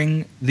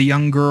mentoring the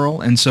young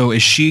girl. And so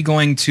is she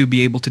going to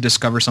be able to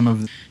discover some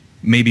of,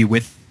 maybe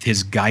with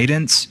his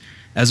guidance,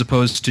 as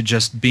opposed to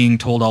just being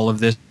told all of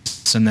this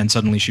and then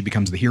suddenly she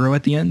becomes the hero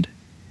at the end?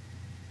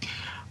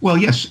 Well,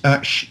 yes.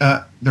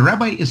 The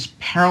rabbi is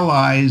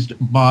paralyzed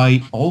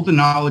by all the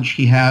knowledge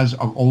he has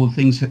of all the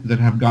things that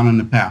have gone in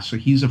the past. So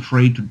he's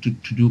afraid to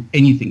do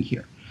anything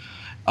here.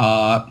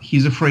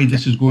 He's afraid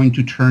this is going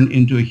to turn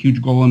into a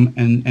huge golem,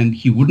 and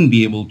he wouldn't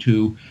be able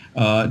to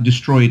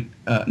destroy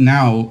it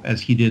now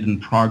as he did in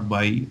Prague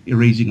by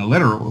erasing a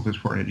letter over his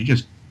forehead. He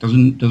just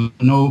doesn't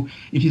know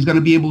if he's going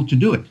to be able to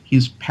do it.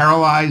 He's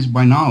paralyzed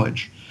by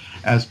knowledge,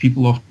 as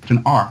people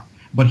often are.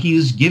 But he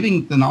is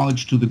giving the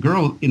knowledge to the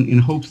girl in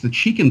hopes that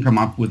she can come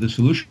up with a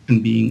solution,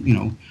 being,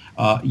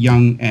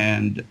 young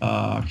and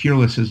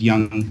fearless as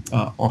young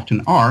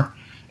often are.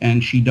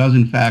 And she does,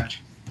 in fact,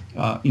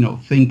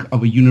 think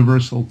of a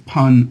universal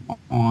pun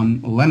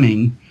on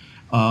lemming,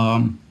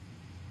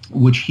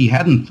 which he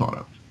hadn't thought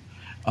of.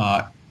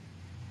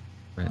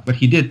 Right. But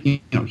he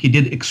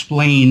did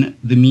explain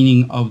the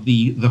meaning of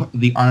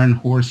the iron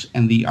horse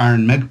and the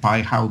iron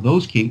magpie, how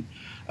those came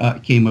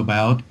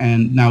about,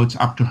 and now it's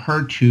up to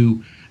her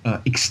to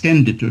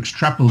extend it, to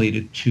extrapolate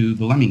it to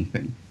the lemming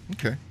thing.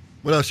 Okay.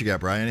 What else you got,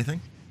 Brian? Anything?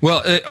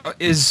 Well,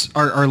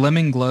 are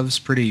lemming gloves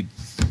pretty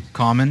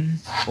common,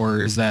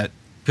 or is that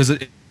because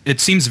it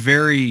seems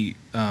very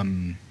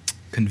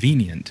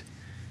convenient?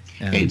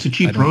 It's a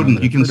cheap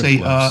rodent. You can say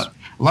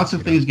lots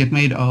of things get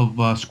made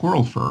of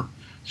squirrel fur.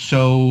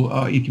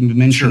 So it can be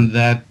mentioned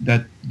that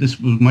this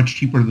was much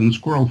cheaper than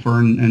squirrel fur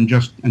and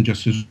just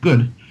as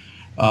good.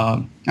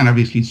 And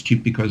obviously it's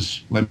cheap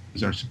because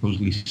lemmings are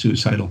supposedly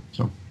suicidal.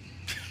 So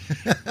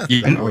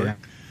yeah,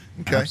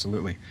 Okay.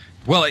 Absolutely.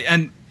 Well,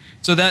 and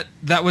So that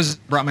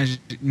brought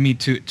me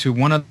to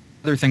one other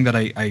thing that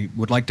I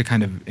would like to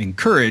kind of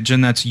encourage,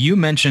 and that's, you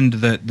mentioned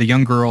that the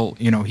young girl,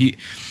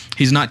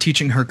 he's not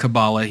teaching her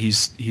Kabbalah,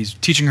 he's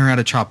teaching her how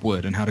to chop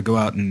wood and how to go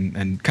out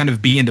and kind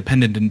of be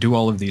independent and do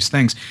all of these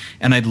things.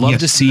 And I'd love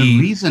to see...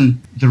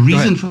 The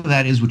reason for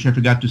that is, which I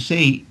forgot to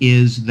say,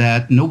 is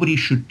that nobody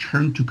should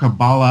turn to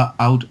Kabbalah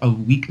out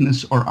of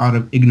weakness or out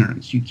of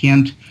ignorance. You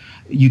can't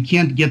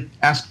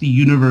ask the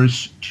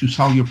universe to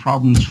solve your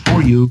problems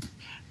for you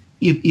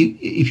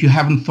if you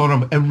haven't thought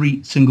of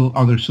every single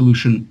other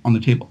solution on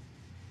the table.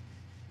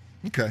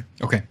 Okay.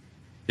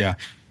 Yeah.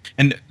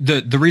 And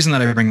the reason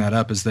that I bring that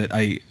up is that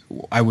I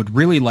would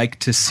really like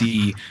to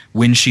see,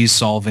 when she's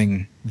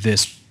solving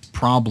this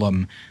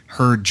problem,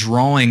 her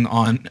drawing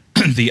on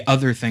the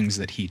other things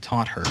that he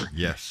taught her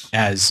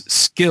as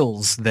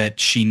skills that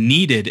she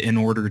needed in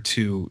order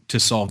to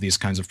solve these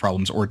kinds of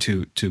problems, or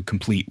to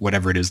complete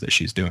whatever it is that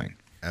she's doing.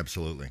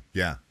 Absolutely.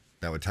 Yeah.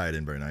 That would tie it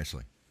in very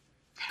nicely.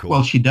 Cool.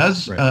 Well, she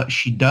does. Right.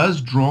 She does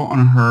draw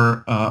on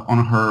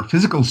her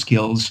physical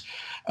skills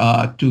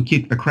to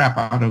kick the crap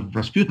out of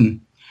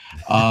Rasputin.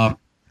 And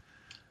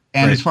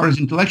as far as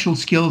intellectual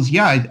skills,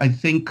 I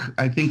think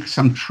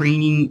some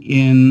training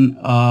in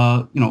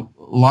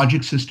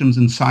logic systems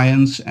and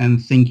science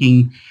and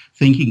thinking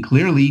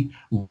clearly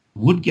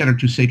would get her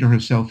to say to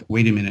herself,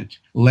 "Wait a minute,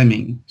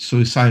 lemming,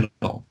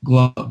 suicidal,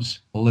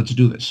 gloves. Well, let's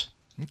do this."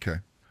 Okay.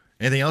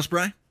 Anything else,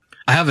 Bri?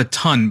 I have a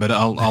ton, but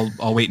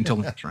I'll wait until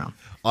the next round.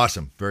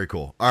 Awesome. Very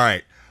cool. All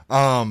right.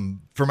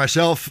 For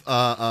myself,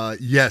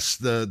 yes,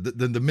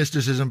 the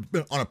mysticism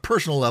on a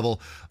personal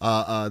level,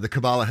 the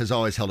Kabbalah has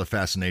always held a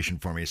fascination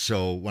for me.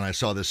 So when I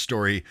saw this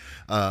story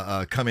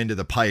come into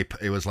the pipe,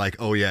 it was like,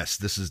 oh yes,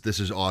 this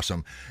is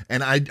awesome.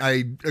 And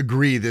I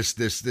agree. This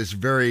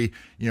very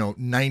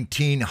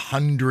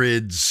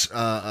 1900s.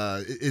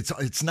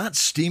 It's not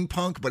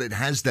steampunk, but it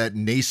has that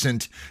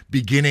nascent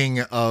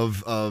beginning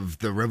of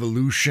the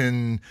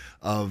revolution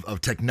of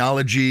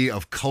technology,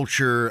 of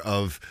culture,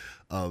 of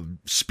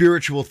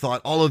spiritual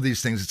thought, all of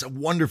these things. It's a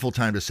wonderful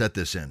time to set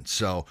this in.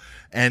 So,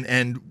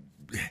 and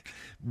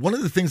one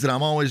of the things that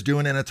I'm always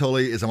doing,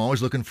 Anatoly, is I'm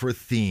always looking for a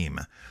theme.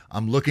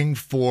 I'm looking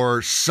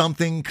for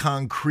something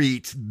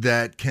concrete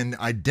that can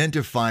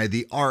identify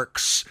the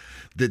arcs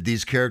that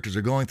these characters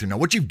are going through. Now,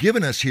 what you've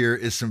given us here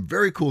is some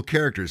very cool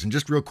characters. And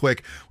just real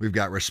quick, we've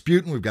got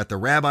Rasputin, we've got the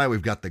rabbi,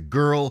 we've got the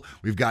girl,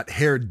 we've got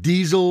Herr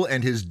Diesel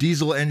and his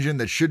diesel engine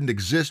that shouldn't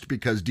exist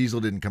because diesel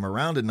didn't come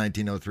around in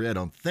 1903, I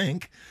don't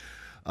think.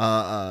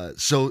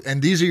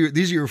 And these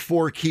are your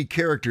four key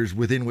characters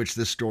within which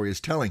this story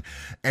is telling.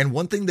 And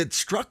one thing that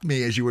struck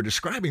me as you were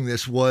describing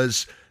this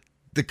was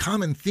the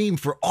common theme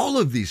for all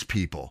of these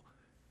people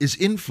is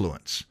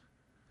influence.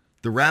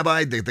 The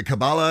rabbi, the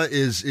Kabbalah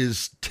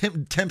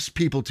tempts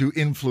people to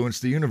influence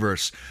the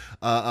universe.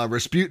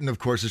 Rasputin, of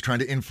course, is trying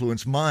to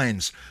influence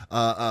minds.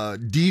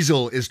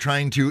 Diesel is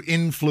trying to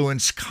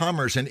influence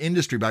commerce and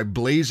industry by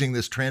blazing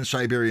this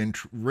Trans-Siberian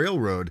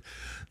Railroad.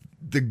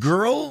 The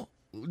girl,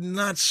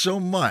 not so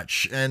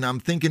much. And I'm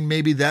thinking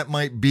maybe that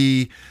might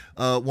be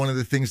one of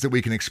the things that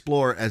we can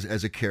explore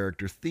as a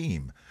character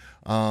theme.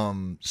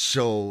 I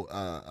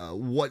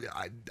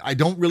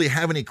don't really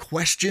have any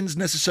questions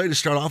necessary to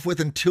start off with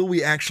until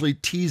we actually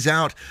tease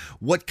out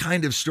what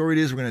kind of story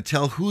it is we're going to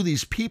tell, who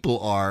these people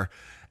are,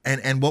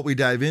 and what we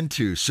dive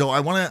into. So I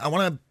want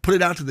to put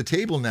it out to the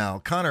table now.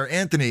 Connor,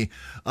 Anthony,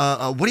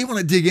 what do you want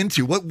to dig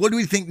into? What do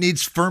we think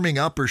needs firming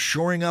up or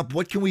shoring up?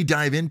 What can we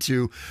dive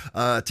into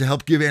to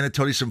help give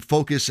Anatoly some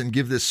focus and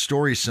give this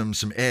story some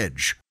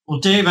edge? Well,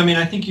 Dave,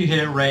 I think you hit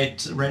it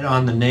right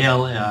on the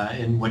nail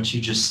in what you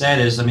just said.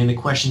 The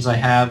questions I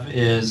have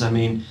is,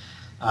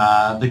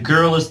 the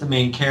girl is the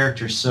main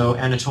character. So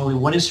Anatoly,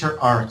 what is her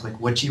arc? Like,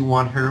 what do you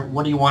want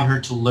her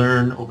to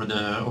learn over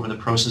the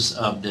process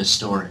of this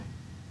story?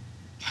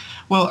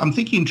 Well, I'm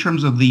thinking in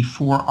terms of the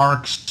four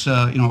arcs,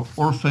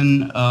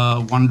 orphan,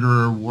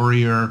 wanderer,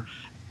 warrior,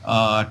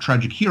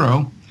 tragic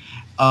hero.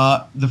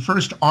 The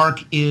first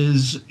arc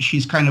is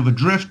she's kind of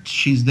adrift.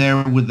 She's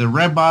there with the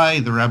rabbi.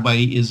 The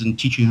rabbi isn't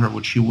teaching her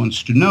what she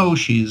wants to know.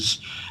 She's,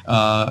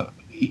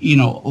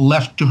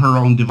 left to her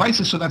own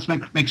devices, so that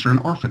makes her an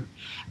orphan.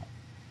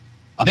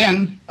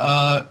 Then,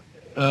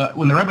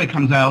 when the rabbi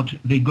comes out,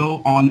 they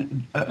go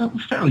on,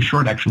 fairly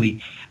short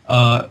actually,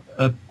 not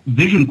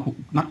vision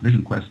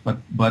quest, but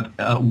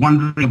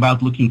wandering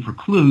about looking for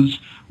clues,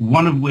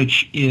 one of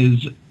which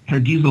is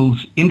Herr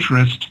Diesel's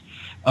interest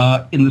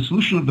in the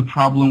solution of the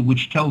problem,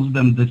 which tells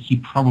them that he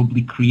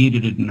probably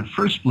created it in the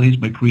first place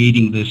by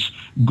creating this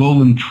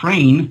golem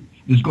train,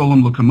 this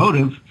golem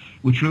locomotive,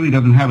 which really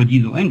doesn't have a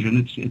diesel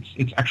engine.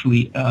 It's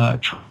actually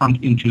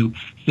charmed into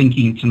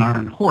thinking it's an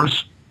iron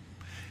horse.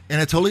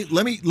 Anatoly,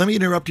 let me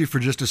interrupt you for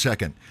just a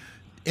second.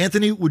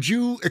 Anthony, would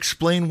you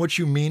explain what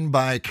you mean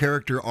by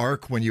character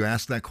arc when you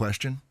ask that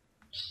question?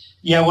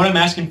 Yeah, what I'm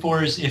asking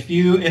for is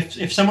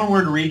if someone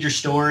were to read your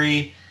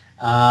story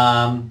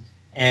and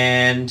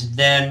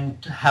then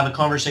have a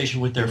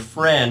conversation with their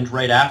friend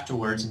right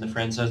afterwards, and the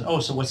friend says, "Oh,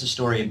 so what's the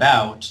story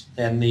about?"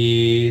 Then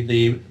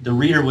the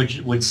reader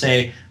would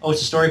say, "Oh,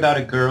 it's a story about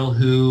a girl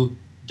who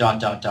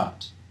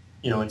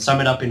And sum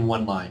it up in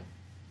one line.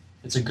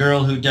 It's a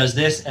girl who does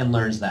this and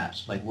learns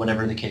that, like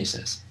whatever the case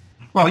is.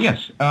 Well,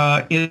 yes.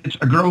 It's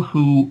a girl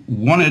who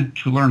wanted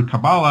to learn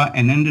Kabbalah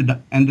and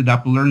ended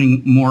up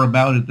learning more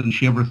about it than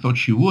she ever thought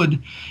she would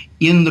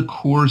in the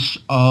course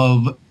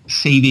of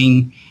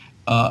saving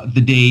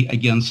the day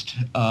against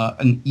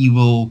an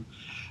evil,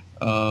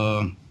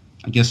 I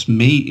guess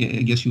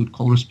you would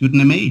call Rasputin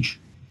a mage.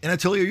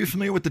 Anatoly, are you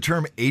familiar with the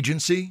term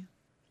agency?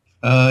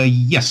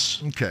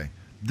 Yes. Okay.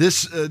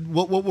 This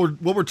what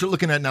we're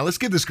looking at now. Let's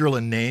give this girl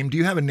a name. Do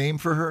you have a name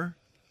for her?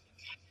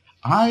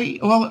 I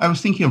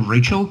was thinking of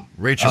Rachel.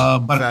 Rachel,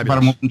 but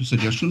I'm open to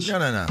suggestions.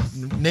 No.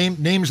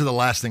 Names are the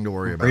last thing to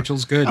worry about.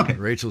 Rachel's good. Okay.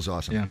 Rachel's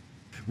awesome. Yeah.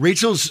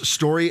 Rachel's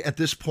story at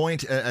this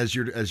point, as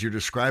you're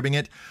describing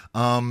it,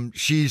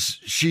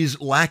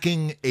 she's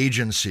lacking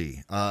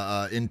agency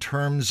in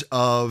terms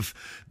of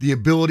the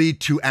ability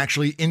to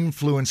actually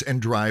influence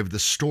and drive the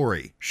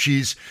story.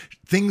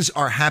 Things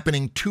are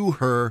happening to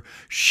her.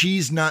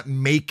 She's not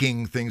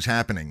making things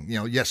happening.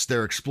 Yes,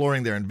 they're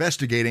exploring, they're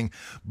investigating,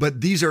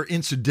 but these are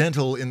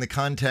incidental in the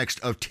context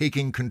of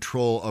taking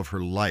control of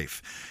her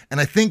life. And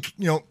I think,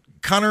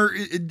 Connor,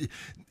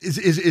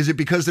 is it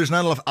because there's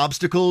not enough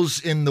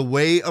obstacles in the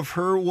way of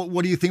her?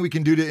 What do you think we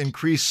can do to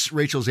increase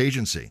Rachel's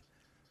agency?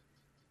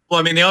 Well,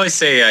 I mean, they always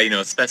say,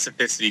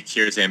 specificity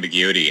cures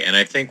ambiguity. And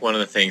I think one of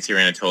the things here,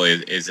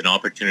 Anatoly, is an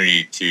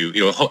opportunity to,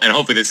 and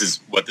hopefully this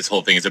is what this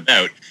whole thing is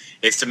about,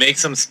 is to make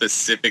some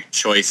specific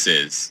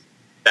choices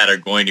that are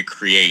going to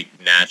create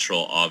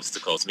natural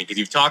obstacles. I mean, because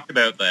you've talked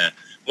about the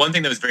one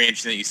thing that was very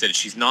interesting that you said is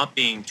she's not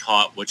being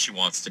taught what she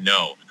wants to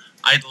know.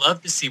 I'd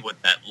love to see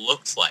what that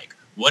looks like.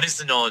 What is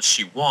the knowledge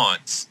she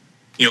wants?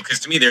 Because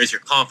to me, there's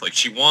your conflict.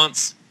 She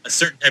wants a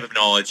certain type of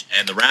knowledge,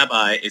 and the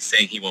rabbi is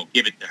saying he won't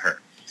give it to her.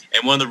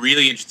 And one of the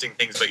really interesting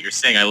things about you're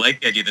saying, I like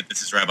the idea that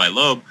this is Rabbi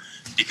Loeb,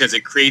 because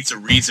it creates a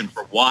reason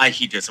for why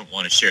he doesn't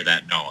want to share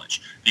that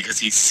knowledge, because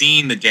he's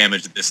seen the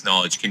damage that this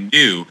knowledge can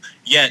do.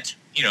 Yet,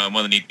 and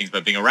one of the neat things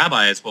about being a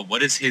rabbi is, well,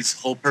 what is his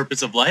whole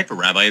purpose of life? A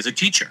rabbi is a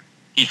teacher.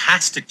 He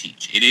has to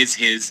teach. It is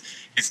his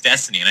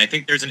destiny. And I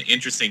think there's an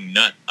interesting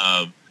nut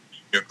of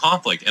your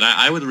conflict. And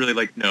I would really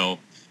like to know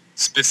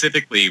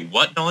specifically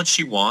what knowledge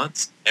she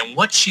wants and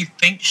what she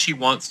thinks she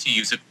wants to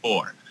use it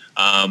for.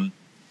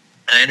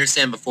 I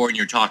understand before when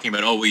you're talking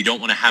about, you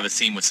don't want to have a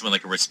scene with someone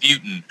like a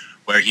Rasputin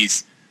where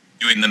he's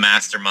doing the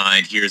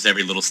mastermind, here's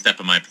every little step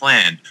of my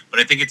plan.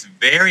 But I think it's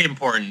very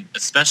important,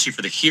 especially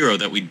for the hero,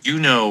 that we do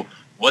know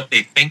what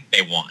they think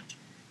they want.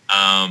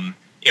 And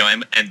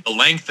the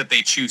length that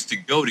they choose to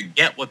go to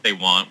get what they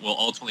want will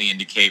ultimately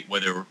indicate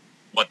whether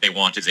what they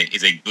want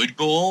is a good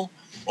goal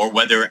or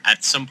whether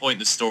at some point in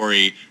the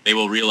story they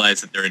will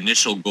realize that their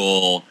initial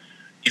goal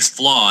is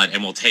flawed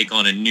and will take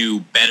on a new,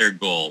 better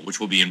goal, which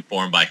will be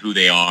informed by who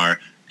they are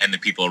and the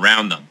people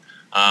around them.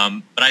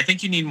 But I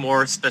think you need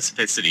more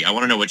specificity. I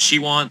want to know what she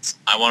wants.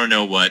 I want to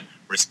know what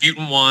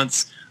Rasputin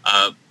wants.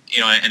 And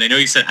I know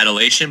you said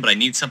adulation, but I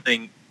need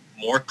something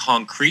more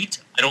concrete.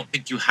 I don't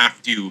think you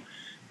have to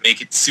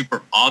make it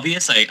super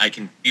obvious. I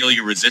can feel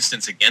your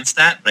resistance against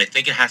that, but I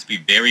think it has to be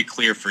very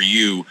clear for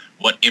you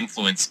what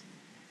influence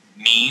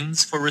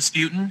means for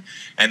Rasputin,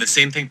 and the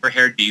same thing for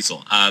Herr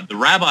Diesel. The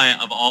rabbi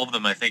of all of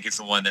them, I think, is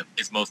the one that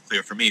is most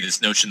clear for me,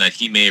 this notion that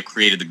he may have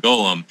created the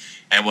golem,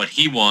 and what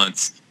he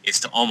wants is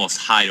to almost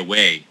hide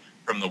away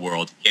from the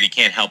world, yet he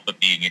can't help but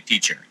being a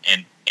teacher.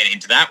 And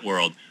into that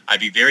world,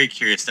 I'd be very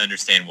curious to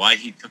understand why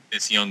he took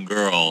this young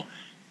girl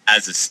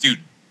as a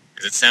student,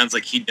 because it sounds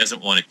like he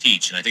doesn't want to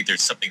teach, and I think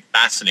there's something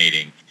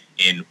fascinating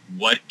in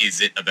what is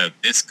it about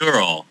this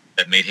girl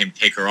that made him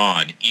take her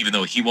on, even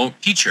though he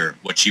won't teach her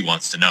what she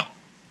wants to know.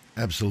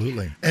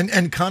 Absolutely.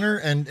 And Connor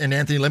and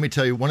Anthony, let me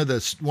tell you, one of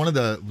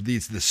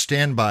the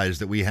standbys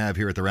that we have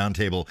here at the round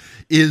table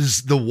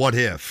is the what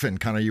if. And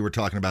Connor, you were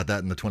talking about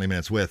that in the 20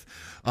 minutes with.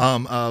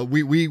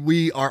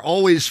 We are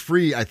always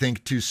free, I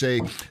think, to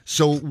say,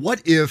 so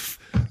what if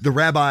the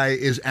rabbi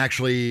is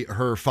actually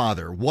her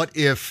father? What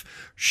if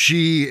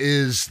she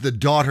is the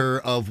daughter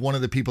of one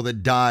of the people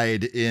that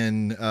died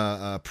in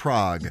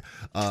Prague?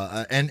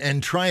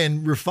 And try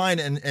and refine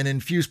and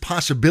infuse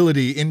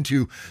possibility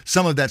into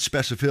some of that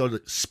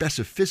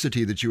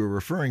specificity that you were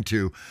referring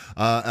to,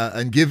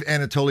 and give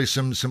Anatoly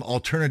some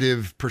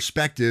alternative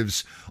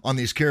perspectives on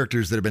these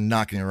characters that have been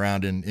knocking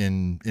around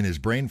in his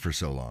brain for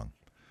so long.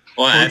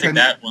 Well, I think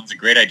that one's a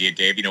great idea,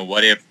 Dave.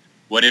 What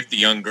if the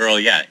young girl,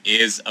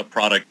 is a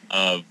product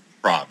of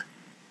Prague?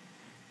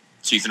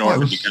 She's an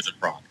orphan because of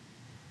Prague.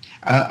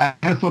 I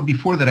had thought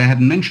before that I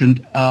hadn't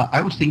mentioned,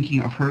 I was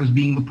thinking of her as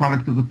being the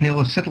product of the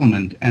Pale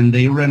settlement, and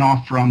they ran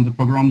off from the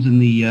pogroms in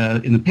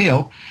the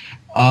Pale,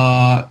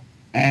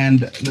 and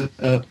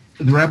the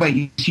rabbi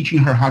is teaching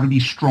her how to be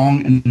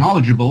strong and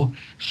knowledgeable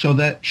so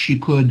that she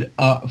could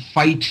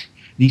fight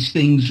these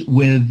things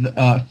with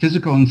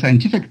physical and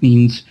scientific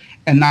means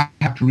and not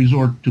have to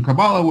resort to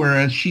Kabbalah,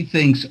 whereas she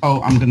thinks,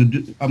 I'm going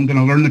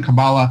to learn the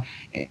Kabbalah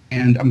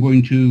and I'm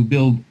going to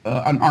build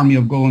an army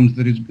of golems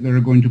that are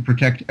going to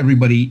protect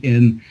everybody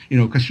in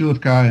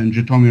Kasilivka and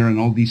Zhytomyr and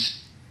all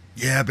these.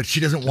 Yeah, but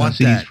she doesn't want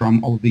cities that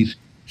from all of these.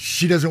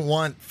 She doesn't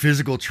want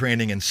physical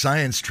training and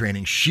science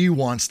training. She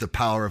wants the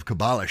power of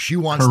Kabbalah. She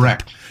wants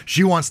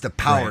she wants the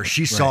power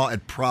she saw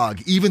at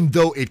Prague, even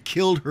though it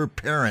killed her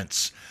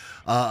parents.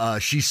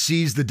 She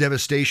sees the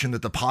devastation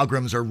that the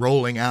pogroms are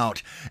rolling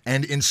out,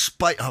 and in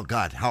spite, oh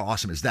God, how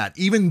awesome is that?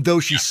 Even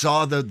though she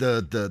saw the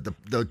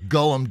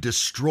Golem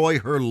destroy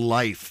her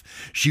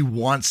life, she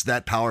wants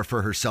that power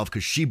for herself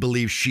because she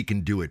believes she can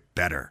do it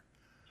better.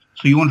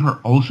 So you want her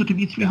also to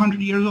be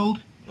 300 years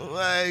old?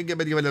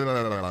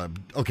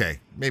 Okay,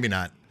 maybe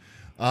not.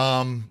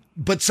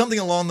 But something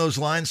along those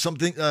lines,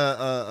 something,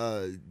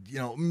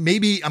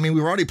 maybe, I mean,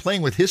 we were already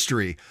playing with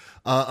history.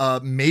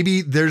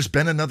 Maybe there's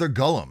been another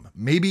Golem.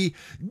 Maybe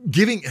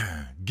giving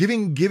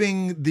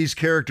these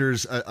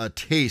characters a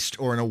taste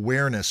or an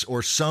awareness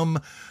or some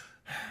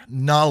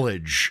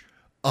knowledge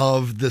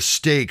of the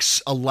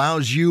stakes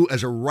allows you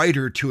as a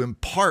writer to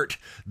impart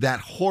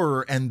that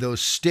horror and those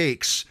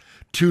stakes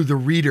to the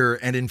reader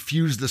and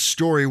infuse the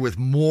story with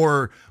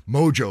more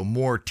mojo,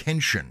 more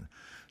tension.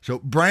 So,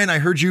 Brian, I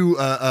heard you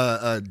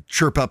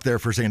chirp up there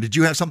for a second. Did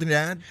you have something to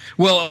add?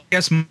 Well, I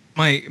guess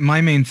my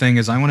main thing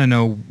is I want to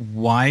know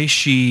why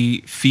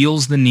she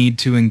feels the need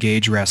to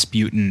engage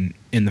Rasputin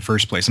in the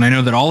first place. And I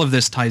know that all of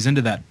this ties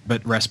into that,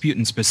 but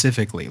Rasputin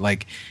specifically.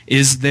 Like,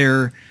 is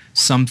there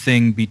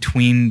something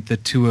between the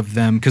two of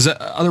them? Because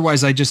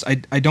otherwise I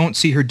don't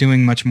see her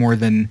doing much more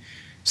than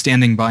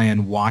standing by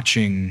and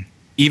watching,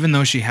 even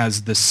though she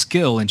has the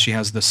skill and she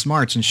has the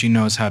smarts and she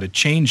knows how to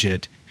change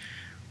it.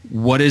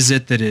 What is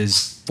it that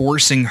is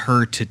forcing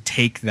her to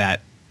take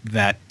that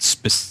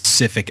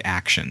specific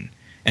action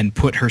and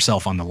put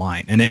herself on the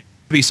line? And it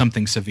could be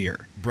something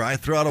severe. Brian,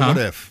 throw out a what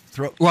if.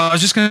 Well, I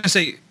was just going to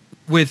say,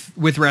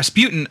 with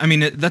Rasputin, I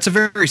mean, that's a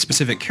very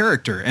specific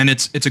character, and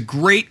it's a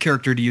great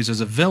character to use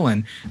as a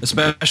villain,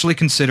 especially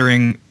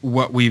considering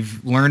what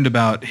we've learned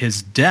about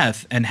his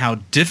death and how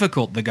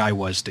difficult the guy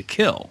was to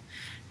kill.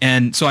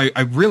 And so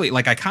I really,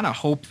 I kind of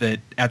hope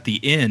that at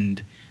the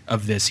end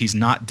of this, he's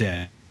not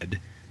dead.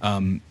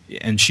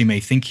 And she may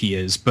think he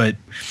is,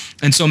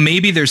 and so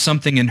maybe there's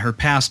something in her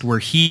past where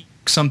he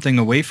took something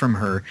away from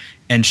her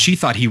and she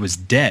thought he was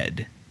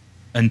dead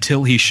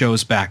until he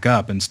shows back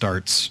up and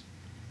starts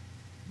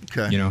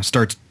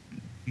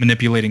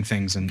manipulating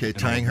things and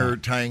tying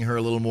her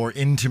a little more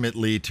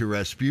intimately to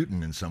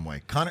Rasputin in some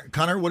way.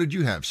 Connor, what did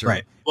you have, sir?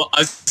 Right. Well,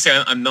 I was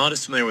saying I'm not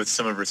as familiar with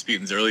some of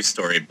Rasputin's early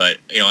story, but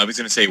I was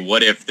going to say,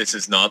 what if this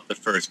is not the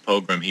first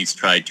pogrom he's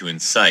tried to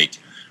incite?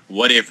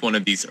 What if one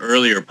of these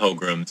earlier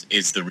pogroms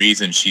is the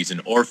reason she's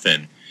an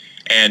orphan?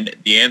 And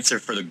the answer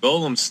for the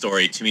Golem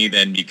story to me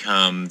then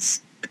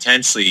becomes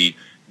potentially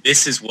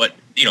this is what,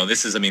 the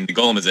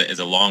Golem is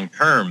a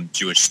long-term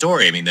Jewish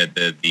story. I mean,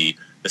 the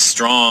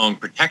strong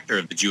protector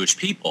of the Jewish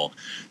people.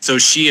 So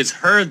she has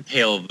heard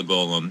tale of the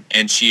Golem,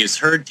 and she has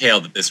heard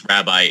tale that this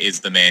rabbi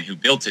is the man who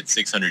built it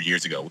 600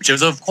 years ago, which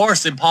is, of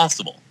course,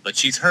 impossible. But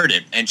she's heard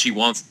it, and she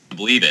wants to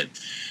believe it.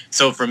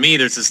 So for me,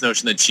 there's this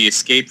notion that she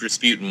escaped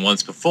Rasputin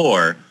once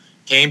before,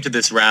 came to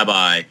this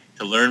rabbi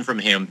to learn from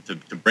him,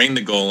 to bring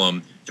the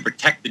Golem, to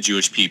protect the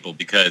Jewish people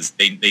because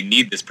they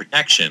need this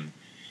protection.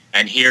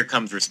 And here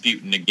comes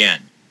Rasputin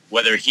again.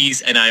 Whether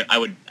he's, and I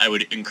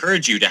would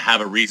encourage you to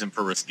have a reason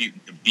for Rasputin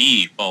to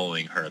be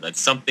following her. That's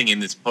something in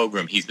this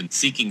pogrom. He's been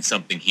seeking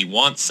something. He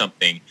wants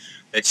something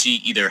that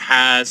she either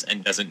has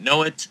and doesn't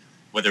know it,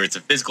 whether it's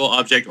a physical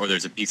object or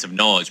there's a piece of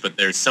knowledge, but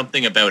there's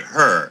something about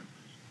her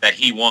that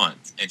he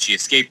wants. And she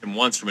escaped him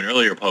once from an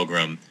earlier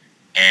pogrom,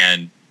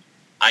 and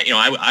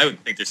I would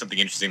think there's something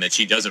interesting that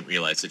she doesn't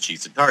realize that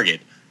she's the target,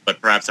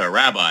 but perhaps our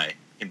rabbi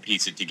can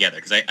piece it together.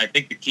 Because I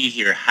think the key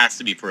here has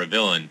to be for a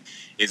villain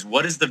is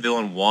what does the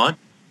villain want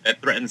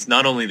that threatens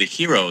not only the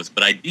heroes,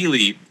 but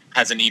ideally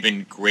has an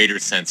even greater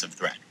sense of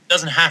threat. It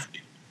doesn't have to,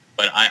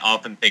 but I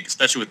often think,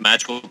 especially with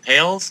magical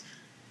tales,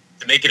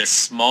 to make it a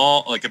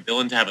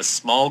villain to have a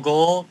small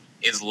goal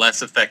is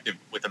less effective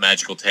with a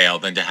magical tale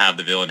than to have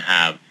the villain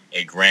have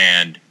a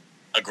grand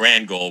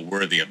goal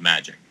worthy of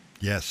magic.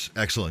 Yes,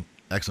 excellent.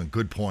 Excellent.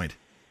 Good point.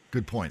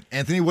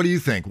 Anthony, what do you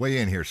think? Weigh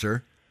in here,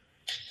 sir.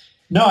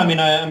 No, I mean,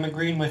 I'm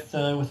agreeing with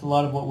a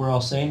lot of what we're all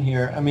saying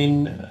here. I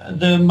mean,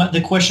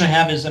 the question I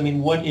have is, I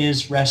mean, what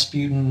is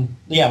Rasputin?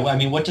 Yeah, I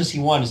mean, what does he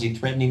want? Is he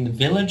threatening the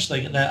village?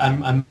 Like that,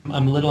 I'm a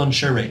little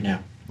unsure right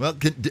now. Well,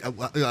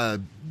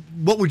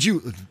 what would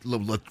you,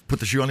 let's put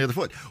the shoe on the other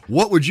foot.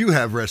 What would you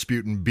have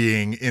Rasputin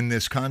being in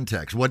this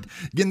context? What,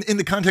 in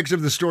the context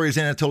of the story as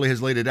Anatoly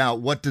has laid it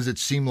out, what does it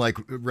seem like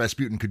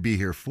Rasputin could be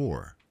here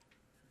for?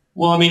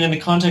 Well, I mean, in the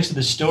context of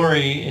the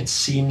story, it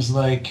seems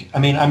like, I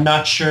mean, I'm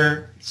not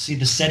sure. See,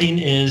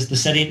 Anatoly,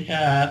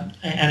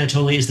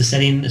 is the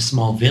setting a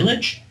small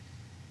village?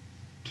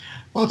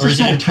 Well, it's or is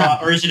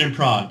it in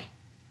Prague?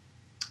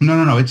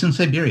 No, it's in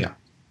Siberia.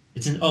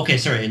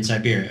 In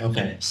Siberia.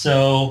 Okay,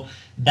 so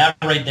that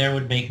right there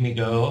would make me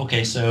go,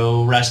 okay,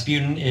 so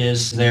Rasputin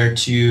is there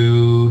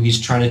he's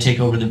trying to take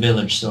over the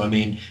village. So, I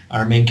mean,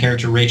 our main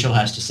character, Rachel,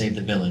 has to save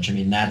the village. I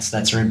mean, that's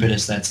her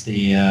impetus. That's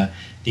the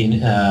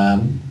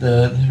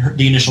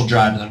initial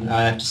drive.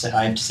 I have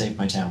to save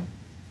my town.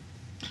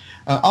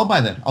 I'll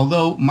buy that.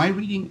 Although my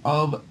reading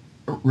of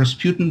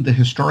Rasputin, the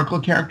historical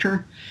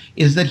character,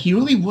 is that he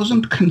really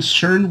wasn't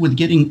concerned with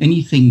getting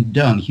anything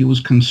done. He was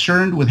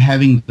concerned with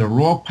having the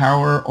raw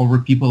power over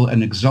people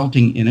and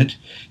exulting in it.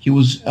 He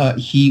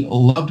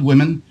loved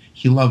women.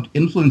 He loved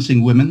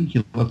influencing women.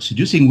 He loved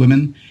seducing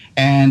women,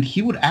 and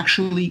he would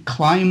actually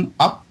climb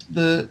up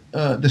the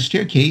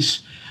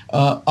staircase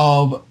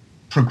of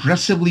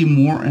progressively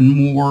more and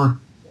more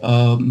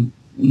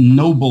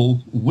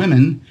noble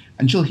women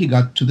until he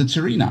got to the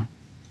Tsarina,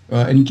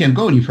 and he can't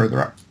go any further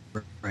up.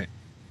 Right.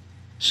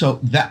 So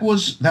that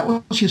was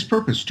his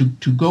purpose,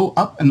 to go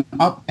up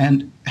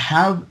and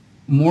have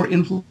more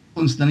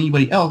influence than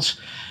anybody else.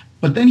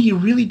 But then he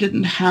really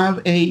didn't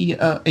have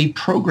a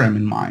program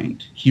in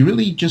mind. He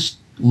really just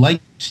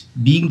liked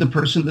being the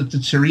person that the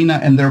Tsarina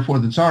and therefore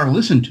the Tsar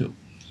listened to.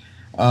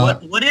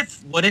 What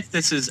if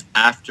this is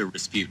after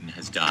Rasputin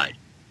has died?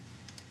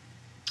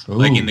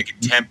 Like in the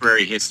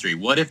contemporary history.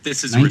 What if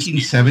this is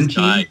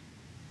 1917?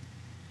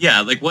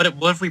 Yeah, like what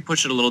if we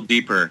push it a little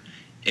deeper?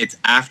 It's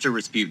after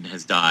Rasputin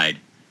has died,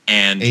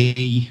 and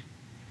he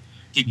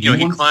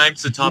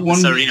climbs the top of the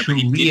Tsarina, but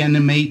he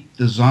reanimate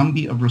the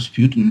zombie of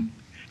Rasputin.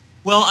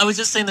 Well, I was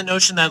just saying the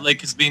notion that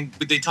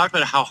they talked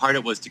about how hard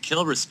it was to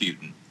kill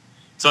Rasputin.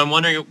 So I'm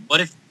wondering,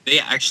 what if they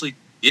actually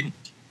didn't?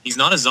 He's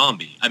not a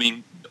zombie. I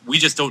mean, we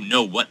just don't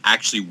know what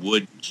actually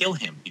would kill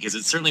him, because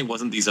it certainly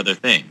wasn't these other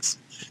things.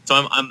 So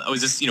I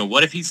was just,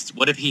 what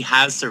if he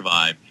has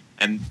survived?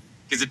 And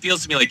because it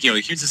feels to me like,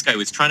 here's this guy who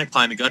was trying to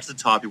climb, he got to the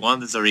top, he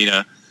wanted the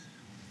Tsarina,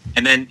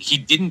 and then he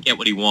didn't get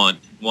what he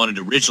wanted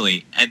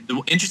originally. And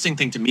the interesting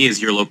thing to me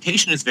is your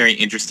location is very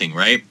interesting,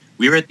 right?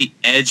 We are at the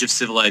edge of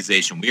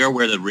civilization. We are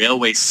where the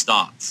railway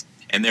stops,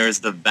 and there is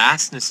the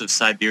vastness of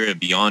Siberia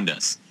beyond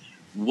us.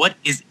 What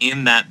is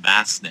in that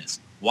vastness?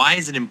 Why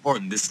is it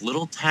important? This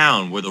little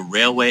town where the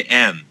railway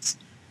ends,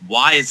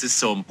 why is this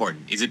so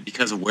important? Is it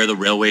because of where the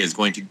railway is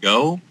going to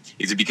go?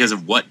 Is it because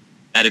of what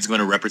that is going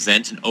to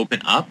represent and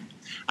open up?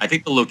 I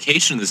think the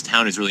location of this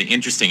town is really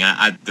interesting.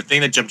 The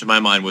thing that jumped to my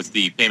mind was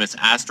the famous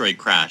asteroid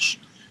crash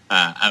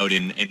out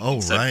in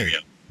Siberia.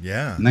 Right.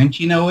 Yeah.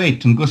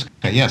 1908, Tunguska,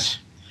 yes.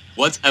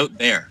 What's out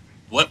there?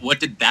 What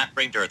did that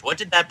bring to Earth? What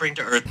did that bring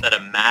to Earth that a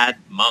mad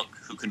monk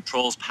who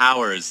controls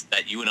powers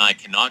that you and I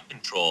cannot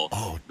control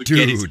would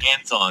get his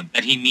hands on,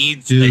 that he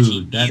needs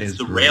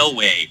the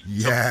railway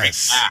to bring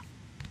back?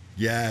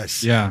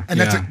 Yes. Yeah. And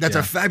that's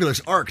a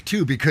fabulous arc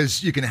too,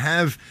 because you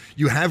have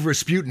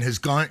Rasputin has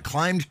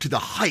climbed to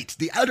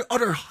the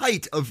utter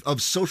height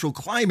of social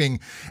climbing,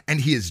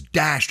 and he is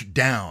dashed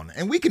down.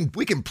 And we can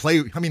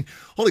play. I mean,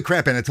 holy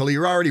crap, Anatoly,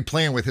 you're already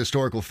playing with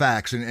historical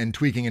facts and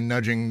tweaking and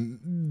nudging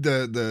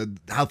the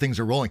how things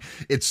are rolling.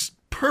 It's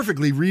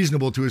perfectly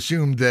reasonable to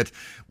assume that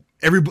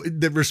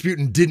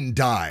Rasputin didn't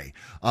die,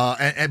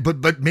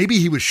 but maybe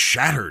he was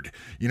shattered.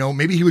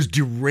 Maybe he was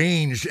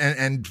deranged,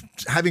 and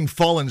having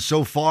fallen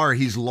so far,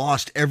 he's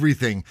lost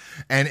everything,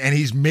 and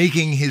he's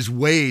making his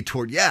way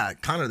toward. Yeah,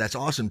 Connor, that's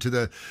awesome. To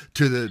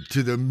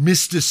the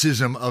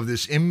mysticism of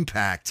this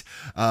impact,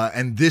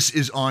 and this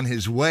is on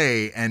his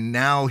way, and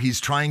now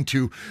he's trying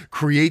to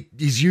create.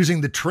 He's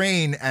using the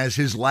train as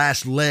his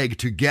last leg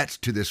to get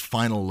to this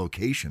final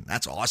location.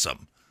 That's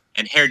awesome.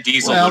 And Herr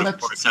Diesel would, of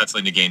course, have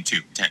something to gain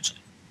too, potentially.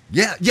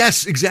 Yeah.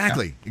 Yes.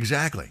 Exactly. Yeah.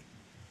 Exactly.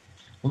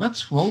 Well,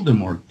 that's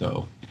Voldemort,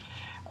 though.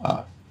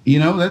 That's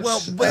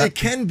well, it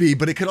can be,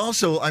 but it could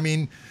also. I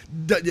mean,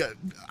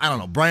 I don't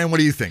know, Brian. What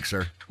do you think,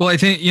 sir? Well, I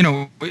think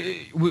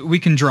we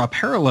can draw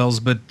parallels,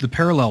 but the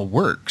parallel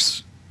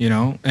works.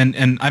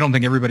 And I don't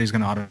think everybody's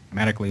going to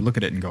automatically look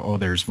at it and go, "Oh,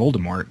 there's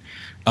Voldemort."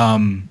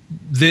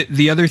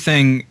 The other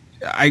thing,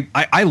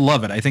 I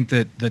love it. I think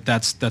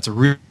that's a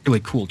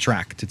really cool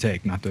track to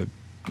take. Not to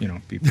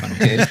be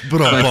funny.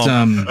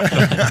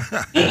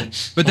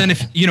 But then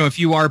if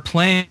you are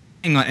playing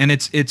and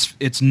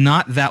it's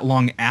not that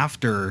long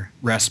after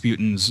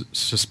Rasputin's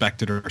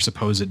suspected or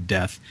supposed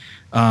death,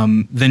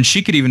 then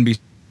she could even be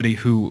somebody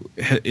who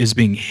is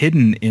being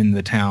hidden in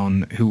the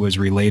town, who was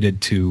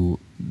related to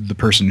the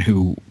person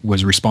who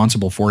was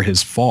responsible for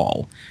his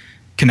fall,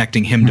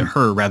 connecting him to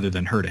her rather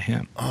than her to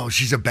him. Oh,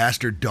 she's a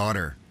bastard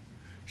daughter.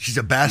 She's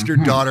a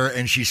bastard daughter,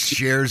 and she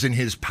shares in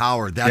his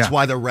power. That's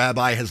why the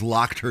rabbi has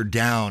locked her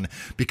down,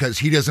 because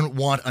he doesn't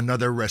want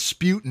another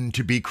Rasputin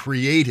to be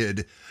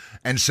created.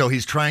 And so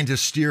he's trying to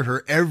steer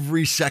her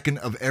every second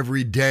of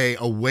every day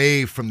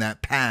away from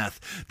that path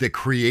that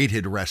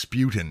created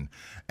Rasputin.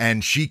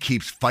 And she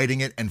keeps fighting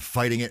it and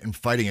fighting it and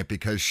fighting it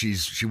because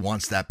she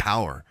wants that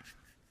power.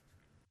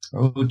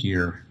 Oh,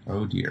 dear.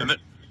 And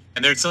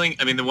there's something,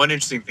 the one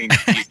interesting thing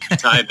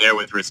tied there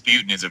with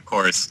Rasputin is, of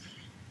course,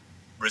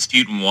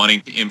 Rasputin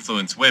wanting to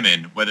influence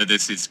women, whether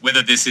this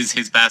is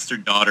his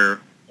bastard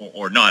daughter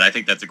or not. I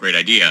think that's a great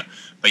idea,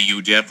 but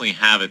you definitely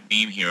have a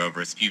theme here of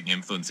Rasputin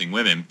influencing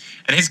women,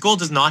 and his goal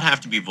does not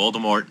have to be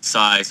Voldemort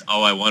size.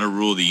 Oh, I want to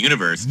rule the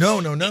universe. No.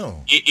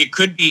 It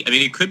could be.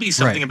 It could be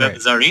something about the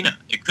Tsarina.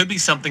 It could be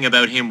something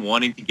about him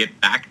wanting to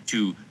get back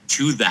to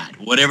that,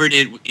 whatever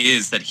it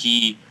is that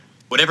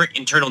whatever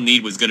internal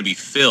need was going to be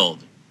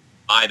filled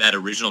by that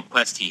original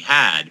quest he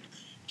had.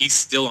 he's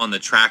still on the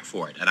track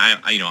for it. And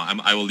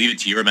I will leave it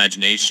to your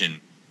imagination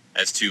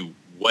as to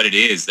what it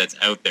is that's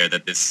out there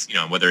that this,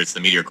 whether it's the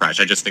meteor crash.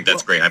 I just think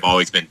that's great. I've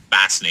always been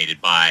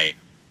fascinated by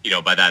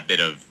that bit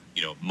of,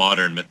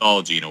 modern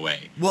mythology in a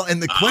way. Well,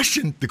 and the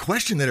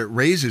question that it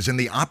raises and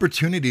the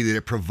opportunity that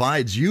it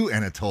provides you,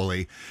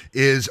 Anatoly,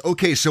 is,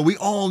 okay, so we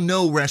all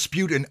know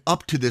Rasputin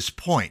up to this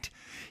point.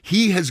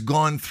 He has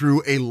gone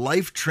through a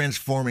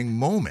life-transforming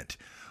moment.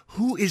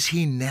 Who is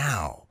he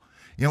now?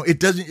 It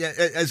doesn't,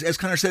 as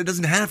Connor said, it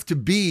doesn't have to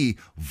be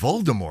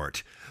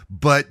Voldemort.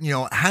 But,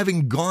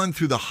 having gone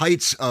through the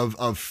heights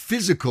of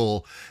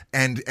physical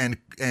and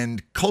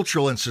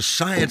cultural and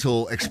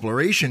societal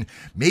exploration,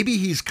 maybe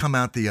he's come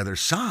out the other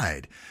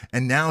side,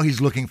 and now he's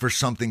looking for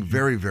something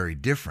very, very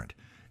different.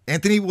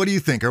 Anthony, what do you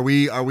think? Are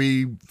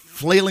we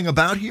flailing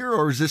about here,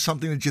 or is this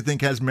something that you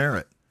think has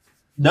merit?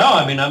 No,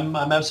 I mean, I'm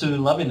absolutely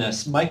loving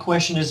this. My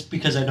question is,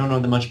 because I don't know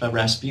that much about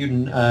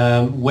Rasputin,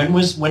 when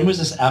was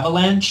this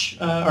avalanche,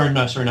 not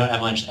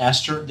avalanche,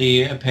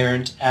 the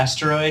apparent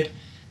asteroid?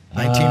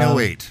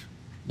 1908.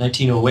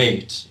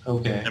 1908,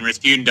 okay. And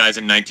Rasputin dies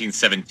in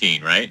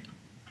 1917, right?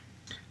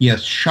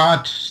 Yes,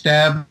 shot,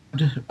 stabbed,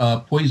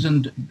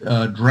 poisoned,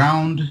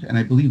 drowned, and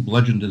I believe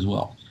bludgeoned as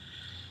well.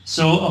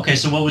 So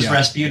what was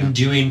Rasputin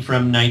doing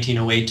from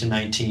 1908 to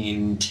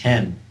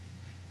 1910?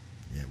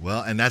 Yeah,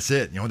 well, and that's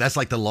it. That's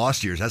like the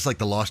lost years. That's like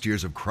the lost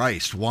years of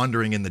Christ,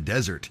 wandering in the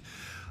desert.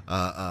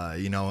 Right.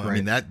 I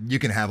mean, that you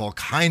can have all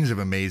kinds of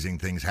amazing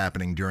things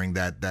happening during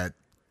that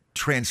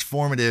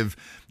transformative,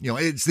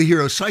 it's the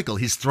hero cycle.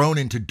 He's thrown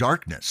into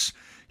darkness.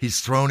 He's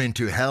thrown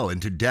into hell,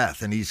 into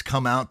death, and he's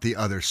come out the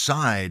other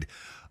side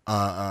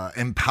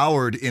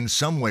empowered in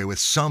some way with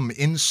some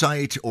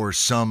insight or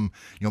some,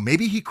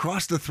 maybe he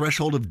crossed the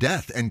threshold of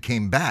death and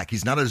came back.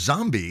 He's not a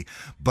zombie,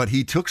 but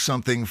he took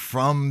something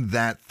from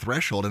that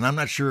threshold. And I'm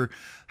not sure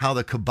how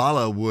the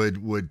Kabbalah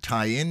would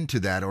tie into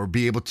that or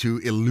be able to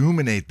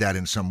illuminate that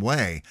in some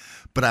way.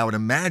 But I would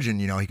imagine,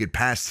 he could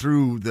pass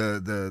through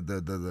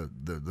the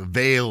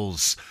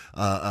veils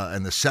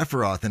and the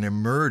Sephiroth and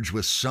emerge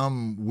with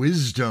some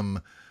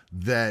wisdom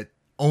that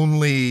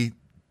only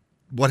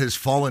what has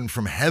fallen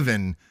from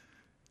heaven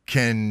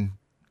can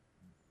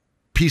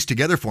piece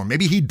together for him.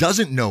 Maybe he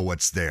doesn't know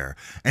what's there,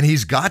 and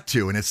he's got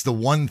to, and it's the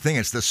one thing,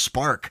 it's the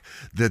spark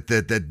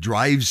that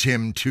drives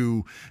him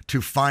to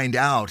find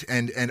out,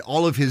 and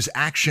all of his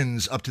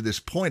actions up to this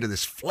point of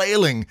this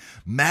flailing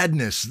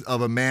madness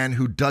of a man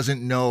who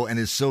doesn't know and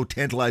is so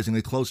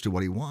tantalizingly close to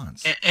what he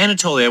wants.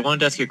 Anatoly, I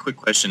wanted to ask you a quick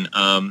question.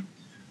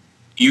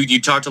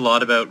 You talked a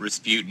lot about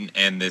Rasputin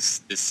and this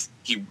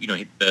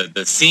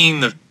the seeing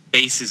the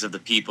faces of the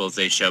people as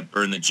they shall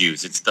burn the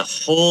Jews. It's the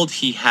hold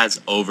he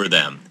has over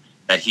them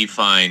that he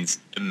finds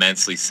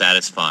immensely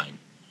satisfying.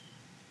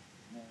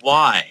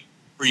 Why,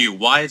 for you?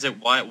 Why is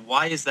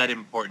that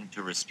important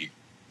to Rasputin?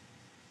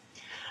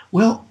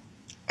 Well,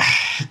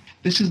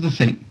 this is the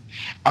thing.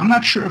 I'm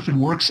not sure if it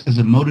works as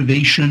a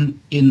motivation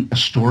in a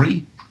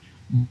story,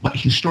 but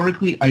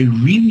historically, I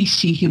really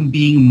see him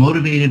being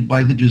motivated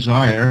by the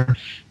desire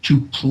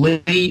to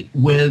play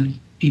with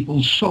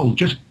people's souls,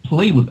 just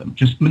play with them,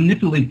 just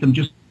manipulate them,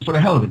 just for the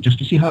hell of it, just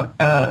to see how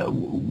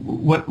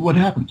what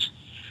happens.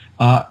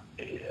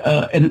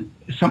 And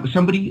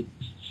somebody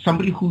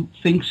who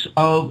thinks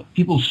of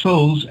people's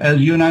souls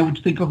as you and I would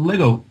think of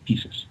Lego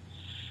pieces.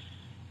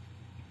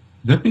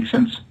 Does that make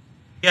sense?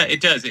 Yeah, it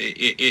does.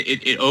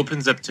 It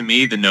opens up to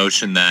me the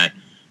notion that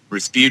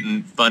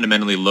Rasputin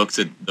fundamentally looks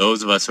at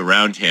those of us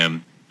around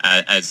him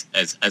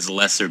as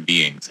lesser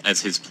beings,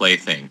 as his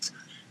playthings,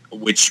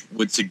 which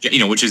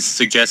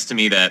suggests to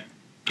me that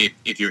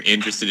if you're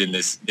interested in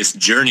this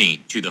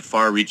journey to the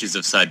far reaches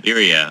of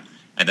Siberia,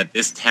 and that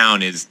this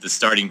town is the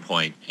starting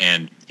point,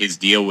 and his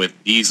deal with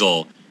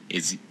Diesel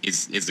is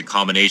a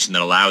combination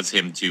that allows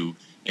him to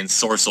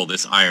ensorcel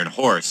this iron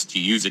horse to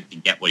use it to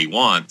get what he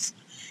wants.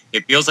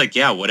 It feels like,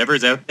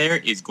 whatever's out there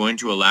is going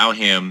to allow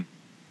him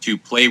to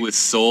play with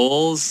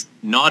souls,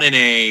 not in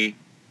a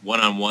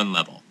one-on-one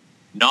level,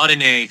 not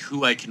in a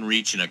who I can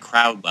reach in a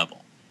crowd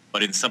level,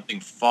 but in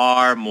something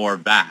far more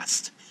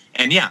vast.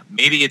 And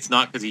maybe it's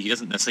not because he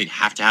doesn't necessarily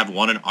have to have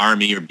won an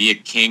army or be a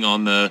king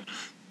on the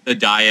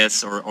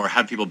dais or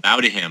have people bow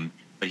to him,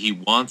 but he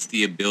wants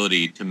the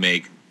ability to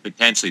make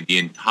potentially the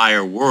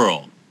entire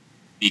world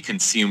be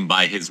consumed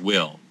by his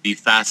will, be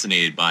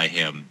fascinated by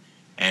him,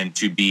 and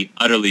to be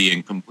utterly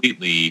and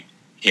completely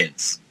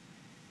his.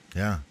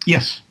 Yeah.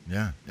 Yes.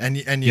 Yeah.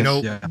 And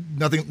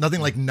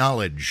nothing like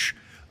knowledge,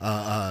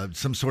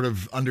 some sort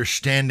of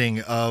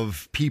understanding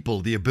of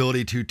people, the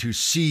ability to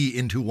see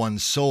into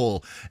one's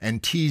soul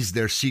and tease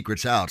their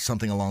secrets out,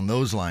 something along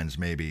those lines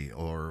maybe,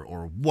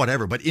 or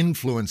whatever. But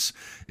influence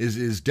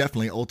is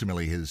definitely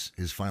ultimately his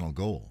final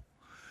goal.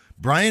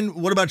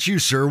 Brian, what about you,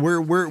 sir?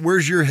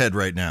 Where's your head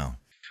right now?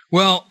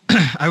 Well,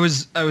 I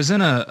was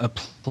in a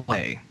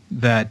play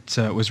that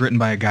was written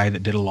by a guy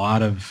that did a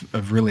lot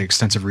of really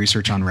extensive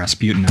research on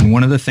Rasputin. And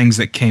one of the things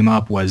that came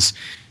up was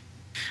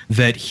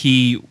that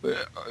he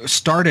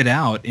started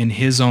out in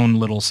his own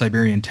little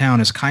Siberian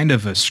town as kind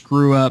of a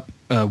screw-up,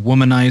 a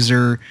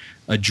womanizer,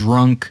 a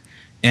drunk,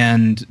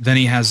 And then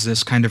he has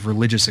this kind of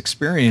religious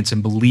experience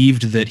and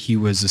believed that he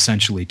was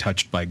essentially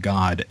touched by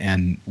God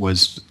and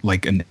was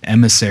like an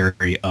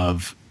emissary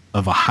of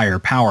a higher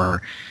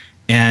power.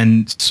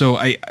 And so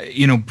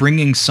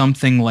bringing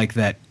something like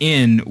that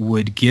in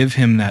would give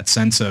him that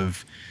sense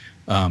of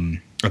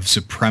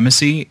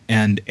supremacy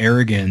and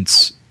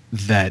arrogance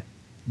that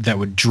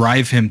would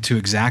drive him to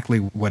exactly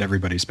what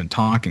everybody's been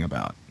talking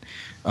about.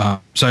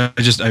 So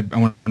I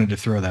wanted to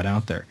throw that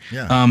out there.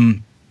 Yeah.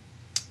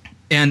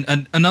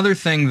 And another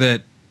thing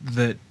that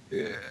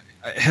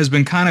has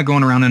been kind of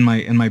going around in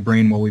my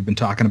brain while we've been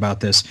talking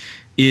about this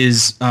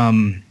is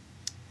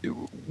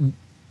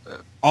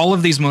all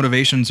of these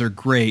motivations are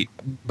great,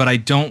 but I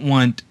don't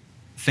want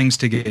things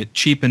to get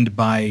cheapened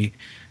by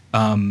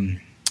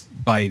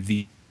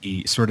the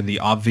sort of the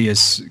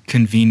obvious,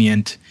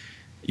 convenient,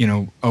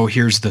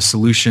 here's the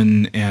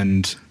solution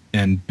and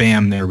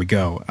bam, there we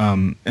go.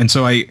 And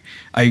so I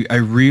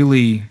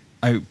really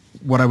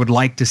what I would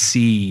like to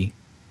see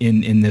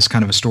in this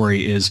kind of a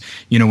story is,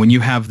 when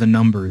you have the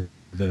number,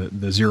 the 010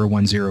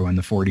 and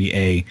the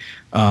 40A,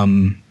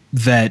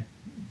 that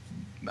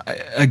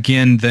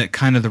again, that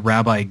kind of the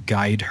rabbi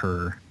guide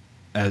her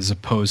as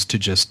opposed to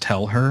just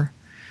tell her.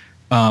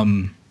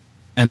 I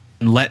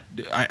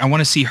want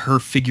to see her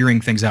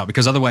figuring things out,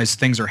 because otherwise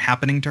things are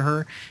happening to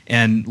her.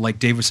 And like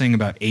Dave was saying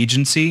about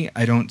agency,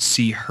 I don't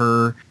see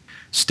her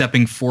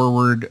stepping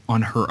forward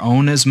on her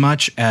own as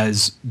much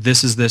as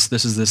this is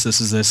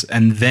this.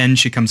 And then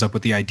she comes up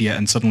with the idea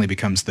and suddenly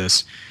becomes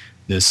this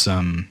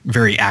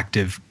very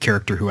active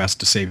character who has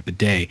to save the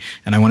day.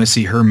 And I want to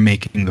see her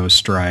making those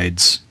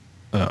strides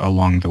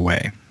along the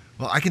way.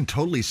 Well, I can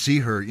totally see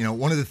her.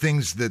 One of the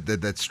things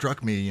that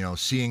struck me,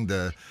 seeing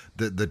the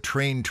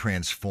train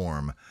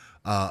transform,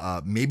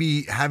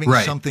 maybe having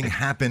something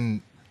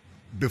happen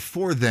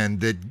before then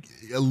that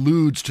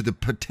alludes to the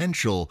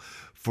potential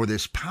for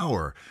this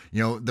power.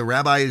 The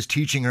rabbi is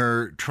teaching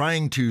her,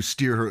 trying to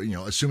steer her,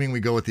 assuming we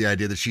go with the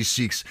idea that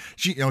she's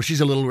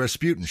a little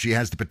Rasputin. She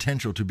has the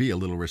potential to be a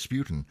little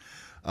Rasputin.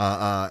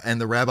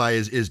 And the rabbi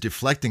is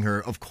deflecting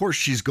her. Of course,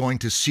 she's going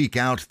to seek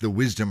out the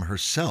wisdom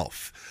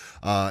herself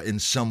in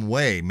some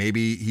way.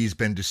 Maybe he's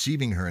been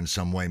deceiving her in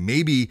some way.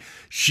 Maybe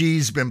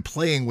she's been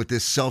playing with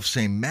this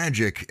self-same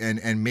magic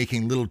and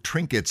making little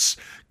trinkets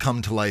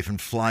come to life and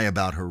fly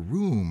about her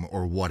room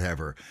or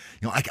whatever.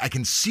 I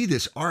can see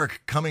this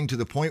arc coming to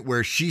the point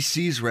where she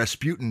sees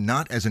Rasputin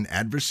not as an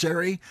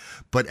adversary,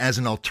 but as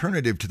an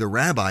alternative to the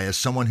rabbi, as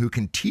someone who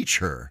can teach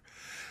her.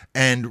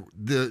 And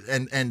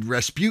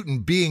Rasputin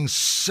being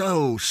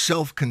so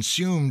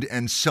self-consumed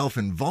and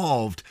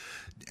self-involved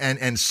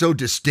and so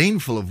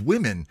disdainful of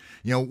women,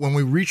 when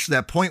we reach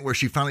that point where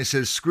she finally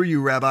says, "Screw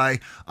you, Rabbi,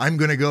 I'm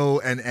going to go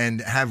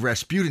and have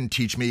Rasputin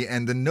teach me,"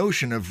 and the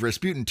notion of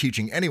Rasputin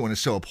teaching anyone is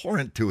so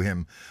abhorrent to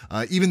him,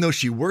 even though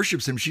she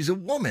worships him, she's a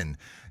woman.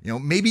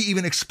 Maybe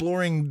even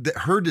exploring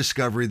her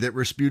discovery that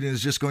Rasputin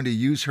is just going to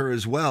use her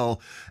as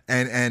well,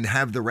 and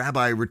have the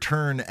rabbi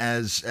return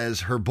as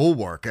her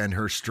bulwark and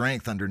her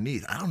strength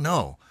underneath. I don't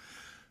know.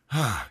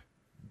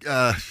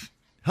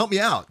 Help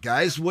me out,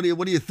 guys. What do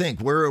you think?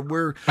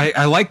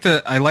 I like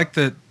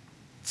the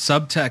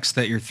subtext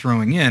that you're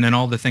throwing in and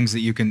all the things that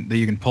you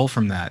can pull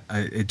from that.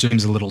 It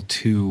seems a little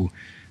too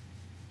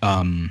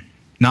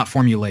not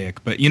formulaic,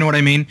 but you know what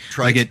I mean?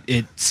 Like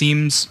it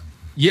seems.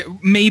 Yeah,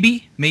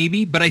 maybe,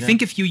 but I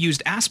think if you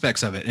used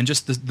aspects of it and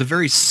just the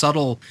very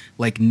subtle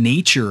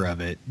nature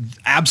of it,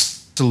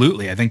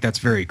 absolutely, I think that's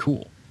very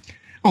cool.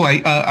 Oh,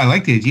 I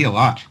like the idea a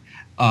lot.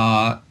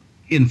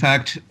 In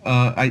fact,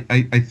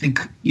 I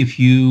think if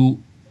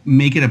you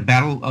make it a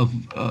battle of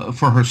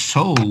for her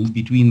soul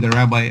between the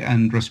rabbi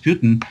and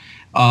Rasputin,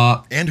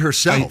 and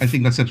herself, I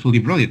think that's absolutely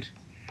brilliant.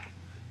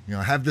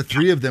 Have the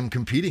three of them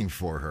competing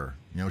for her.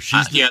 This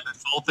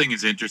whole thing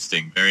is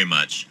interesting, very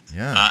much.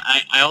 Yeah.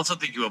 I also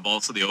think you have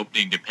also the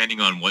opening, depending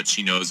on what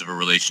she knows of her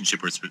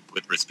relationship with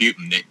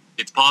Rasputin.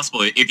 It's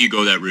possible, if you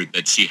go that route,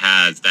 that she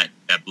has that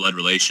blood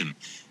relation.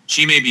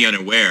 She may be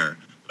unaware,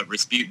 but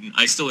Rasputin,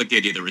 I still like the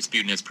idea that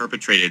Rasputin has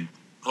perpetrated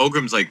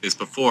pogroms like this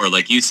before,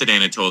 like you said,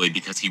 Anatoly,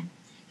 because he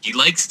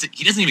likes to,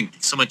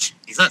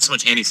 he's not so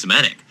much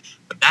anti-Semitic,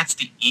 but that's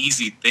the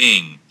easy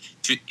thing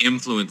to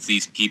influence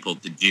these people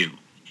to do.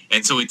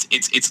 And so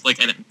it's like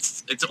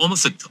it's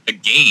almost a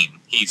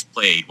game he's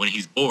played when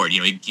he's bored.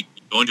 You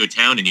go into a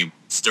town and you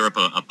stir up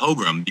a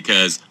pogrom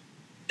because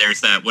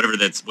there's that whether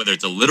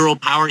it's a literal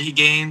power he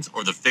gains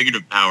or the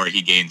figurative power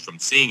he gains from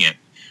seeing it.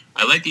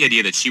 I like the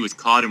idea that she was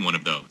caught in one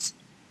of those.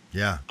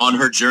 Yeah. On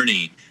her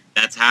journey,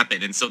 that's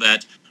happened, and so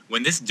that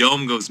when this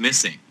dome goes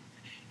missing,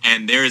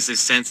 and there is this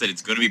sense that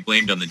it's going to be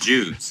blamed on the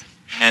Jews,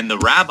 and the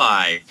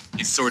rabbi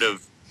is sort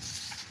of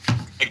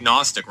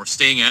agnostic or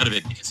staying out of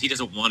it because he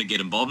doesn't want to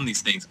get involved in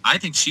these things. I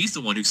think she's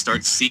the one who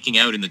starts seeking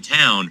out in the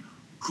town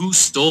who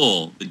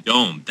stole the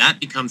dome. That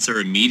becomes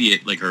her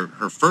immediate,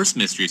 her first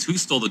mystery is who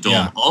stole the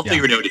dome. I'll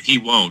figure it out if he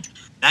won't.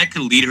 That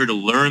could lead her to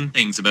learn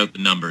things about the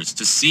numbers,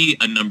 to see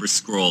a number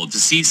scroll, to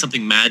see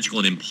something magical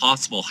and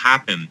impossible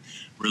happen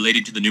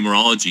related to the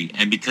numerology.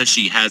 And because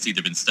she has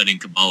either been studying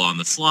Kabbalah on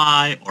the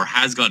sly or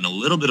has gotten a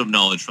little bit of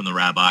knowledge from the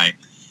rabbi,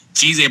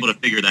 she's able to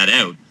figure that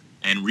out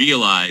and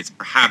realize,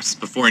 perhaps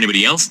before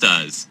anybody else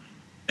does,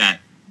 that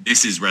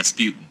this is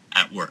Rasputin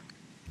at work.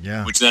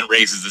 Yeah. Which then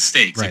raises the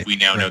stakes Right, if we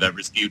now know that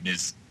Rasputin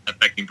is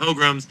affecting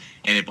pogroms,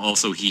 and if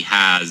also he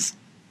has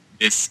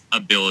this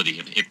ability,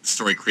 if the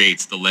story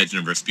creates the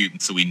legend of Rasputin,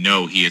 so we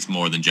know he is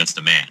more than just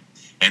a man.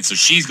 And so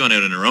she's gone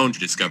out on her own to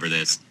discover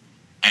this,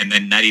 and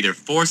then that either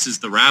forces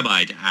the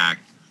rabbi to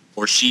act,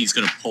 or she's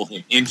going to pull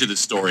him into the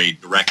story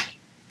directly.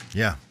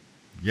 Yeah.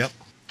 Yep.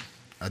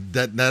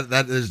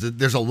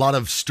 There's a lot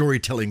of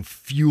storytelling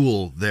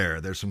fuel there.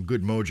 There's some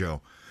good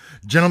mojo.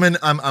 Gentlemen,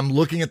 I'm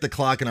looking at the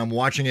clock and I'm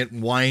watching it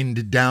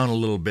wind down a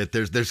little bit.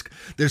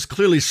 There's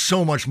clearly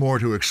so much more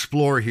to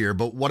explore here,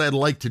 but what I'd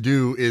like to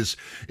do is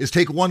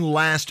take one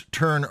last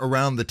turn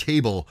around the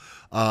table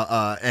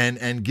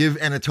and give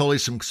Anatoly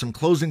some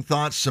closing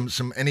thoughts,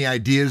 some any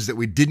ideas that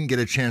we didn't get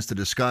a chance to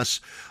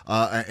discuss,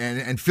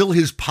 and fill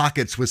his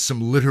pockets with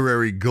some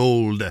literary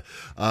gold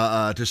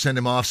to send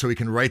him off so he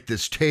can write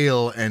this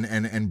tale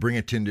and bring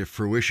it into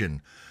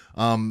fruition.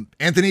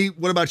 Anthony,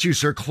 what about you,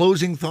 sir?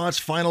 Closing thoughts,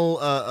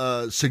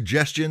 final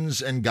suggestions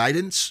and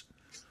guidance?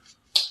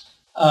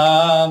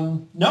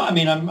 No, I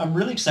mean, I'm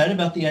really excited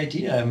about the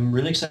idea. I'm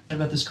really excited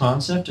about this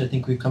concept. I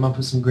think we've come up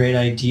with some great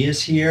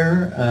ideas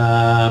here.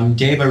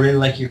 Dave, I really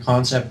like your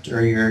concept,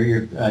 or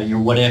your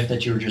what if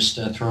that you were just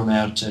throwing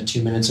out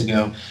 2 minutes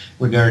ago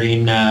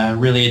regarding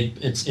really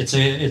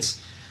it's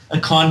a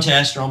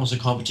contest, or almost a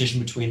competition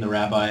between the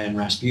rabbi and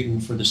Rasputin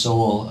for the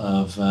soul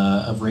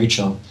of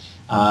Rachel.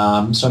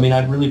 So, I mean,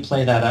 I'd really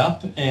play that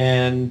up,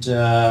 and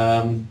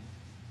I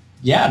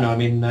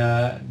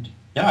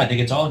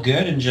think it's all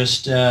good, and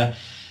just, I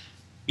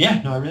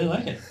really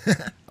like it.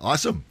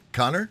 Awesome.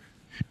 Connor?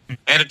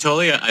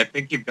 Anatolia, I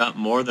think you've got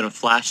more than a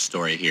Flash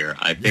story here.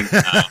 I think,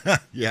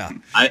 yeah.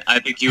 I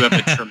think you have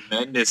a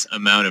tremendous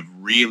amount of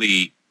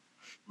really,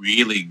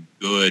 really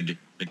good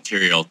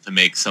material to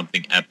make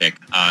something epic.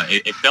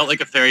 It felt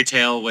like a fairy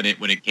tale when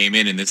it came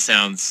in, and this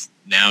sounds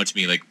now to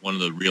me like one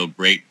of the real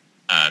great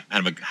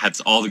has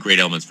all the great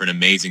elements for an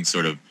amazing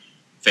sort of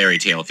fairy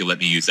tale, if you let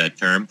me use that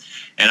term.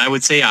 And I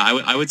would say,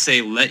 I would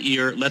say, let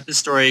the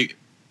story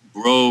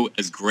grow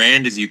as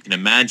grand as you can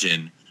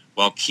imagine,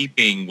 while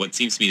keeping what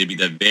seems to me to be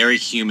the very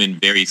human,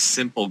 very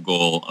simple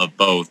goal of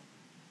both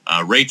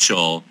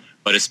Rachel,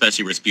 but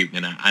especially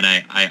Rasputin. And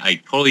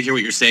I totally hear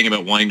what you're saying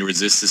about wanting to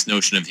resist this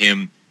notion of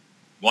him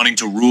wanting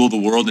to rule the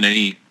world in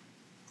any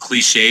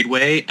cliched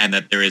way, and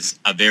that there is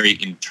a very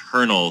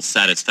internal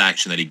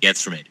satisfaction that he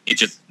gets from it. It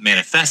just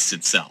manifests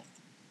itself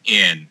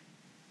in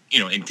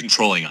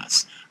controlling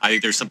us. I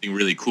think there's something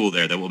really cool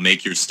there that will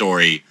make your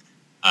story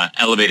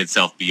elevate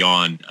itself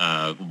beyond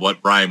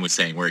what Brian was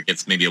saying, where it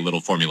gets maybe a little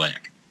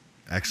formulaic.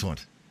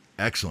 Excellent.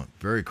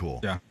 Very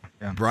cool. Yeah.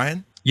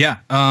 Brian? Yeah.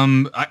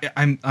 I'm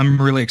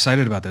really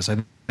excited about this.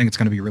 I think it's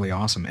going to be really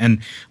awesome.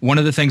 And one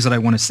of the things that I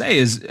want to say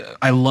is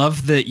I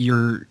love that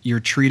you're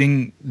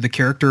treating the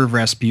character of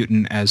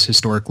Rasputin as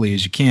historically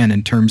as you can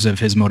in terms of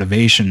his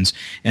motivations,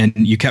 and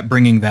you kept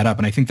bringing that up,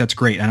 and I think that's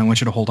great, and I want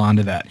you to hold on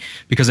to that,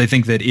 because I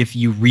think that if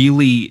you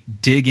really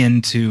dig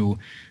into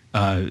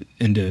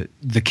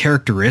the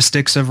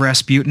characteristics of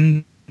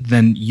Rasputin,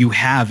 then you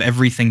have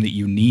everything that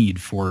you need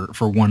for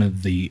one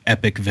of the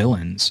epic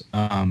villains,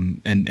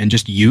 and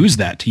just use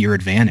that to your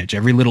advantage.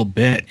 Every little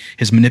bit,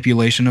 his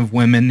manipulation of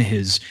women,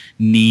 his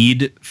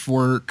need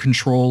for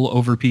control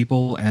over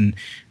people, and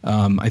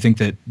I think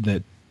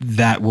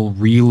that will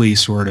really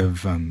sort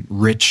of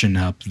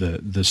richen up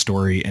the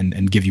story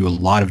and give you a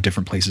lot of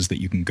different places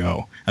that you can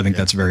go. I think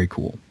that's very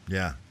cool.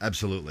 Yeah,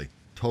 absolutely.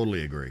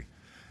 Totally agree.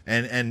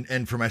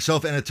 And for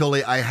myself,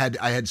 Anatoly, I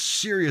had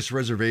serious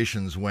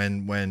reservations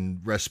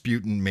when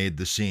Rasputin made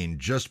the scene,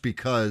 just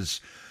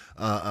because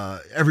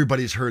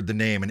everybody's heard the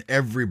name and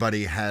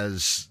everybody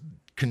has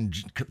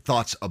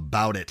thoughts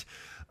about it.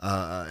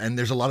 And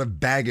there's a lot of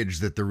baggage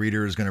that the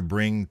reader is going to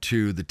bring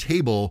to the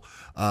table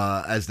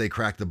as they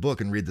crack the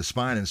book and read the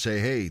spine and say,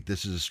 hey,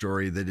 this is a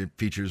story that it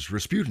features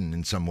Rasputin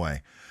in some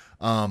way.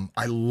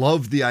 I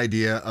love the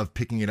idea of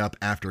picking it up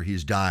after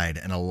he's died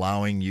and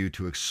allowing you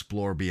to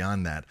explore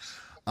beyond that.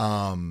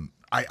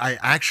 I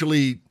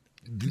actually,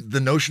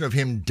 the notion of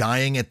him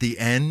dying at the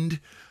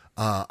end,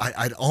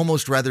 I'd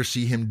almost rather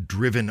see him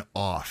driven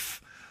off.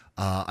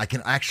 I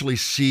can actually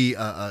see,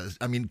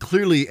 I mean,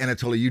 clearly,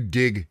 Anatoly, you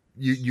dig,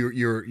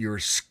 your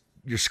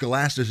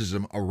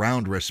scholasticism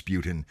around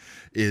Rasputin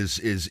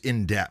is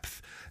in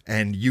depth,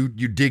 and you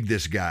dig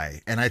this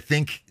guy. And I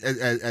think,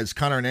 as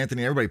Connor and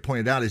Anthony, everybody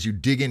pointed out, as you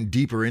dig in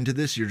deeper into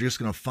this, you're just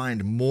going to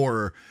find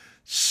more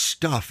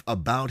stuff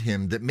about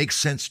him that makes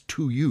sense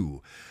to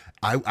you.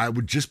 I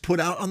would just put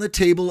out on the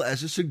table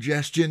as a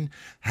suggestion,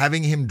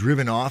 having him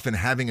driven off and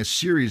having a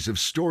series of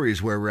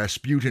stories where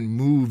Rasputin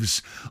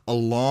moves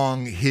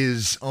along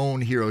his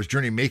own hero's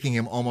journey, making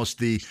him almost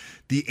the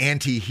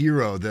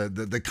anti-hero,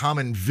 the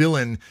common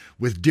villain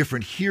with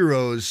different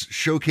heroes,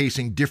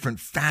 showcasing different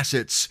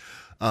facets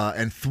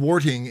and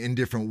thwarting in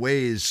different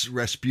ways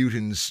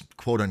Rasputin's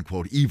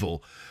quote-unquote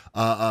evil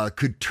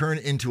could turn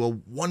into a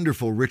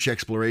wonderful, rich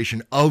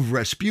exploration of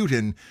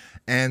Rasputin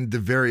and the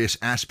various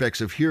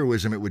aspects of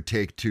heroism it would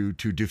take to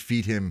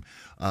defeat him,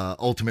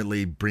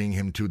 ultimately bring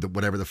him to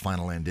whatever the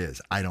final end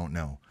is. I don't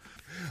know.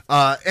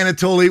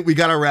 Anatoly, we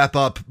got to wrap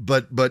up,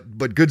 but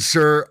good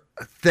sir,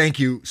 thank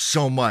you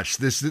so much.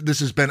 This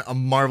has been a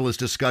marvelous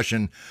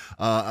discussion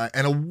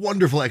and a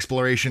wonderful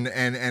exploration,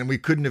 and we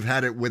couldn't have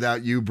had it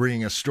without you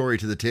bringing a story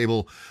to the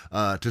table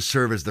to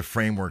serve as the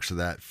frameworks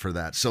for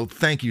that. So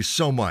thank you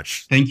so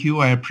much. Thank you.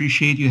 I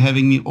appreciate you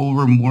having me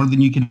over more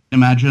than you can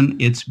imagine.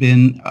 It's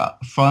been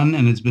fun,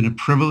 and it's been a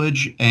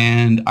privilege,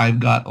 and I've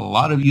got a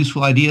lot of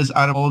useful ideas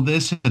out of all of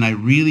this, and I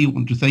really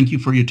want to thank you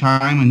for your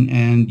time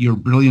and your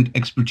brilliant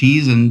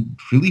expertise, and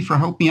really for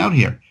helping me out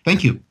here.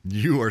 Thank you.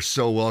 You are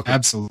so welcome.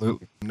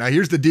 Absolutely. Now,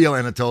 here's the deal,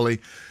 Anatoly.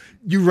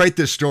 You write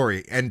this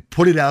story and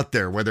put it out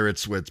there, whether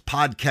it's with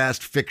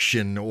podcast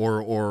fiction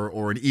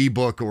or an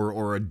ebook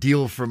or a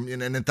deal from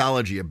an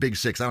anthology, a Big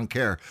Six, I don't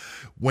care.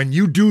 When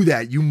you do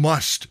that, you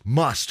must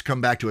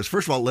come back to us.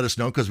 First of all, let us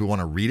know because we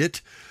want to read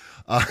it.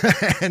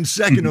 And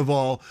second of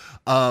all,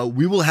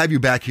 we will have you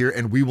back here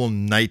and we will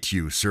knight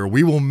you, sir.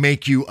 We will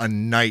make you a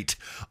knight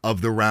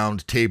of the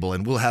Round Table,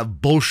 and we'll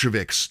have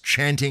Bolsheviks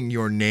chanting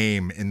your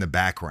name in the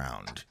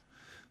background.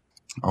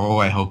 Oh,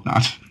 I hope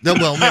not. No,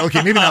 well,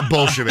 okay, maybe not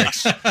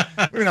Bolsheviks.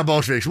 Maybe not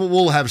Bolsheviks.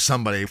 We'll have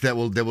somebody that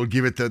will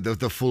give it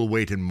the full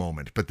weight and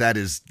moment. But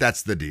that's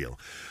the deal.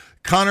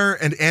 Connor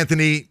and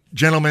Anthony,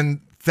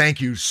 gentlemen,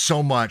 thank you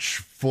so much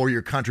for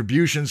your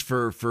contributions,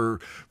 for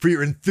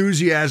your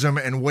enthusiasm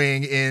and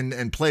weighing in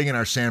and playing in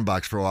our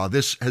sandbox for a while.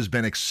 This has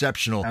been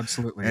exceptional.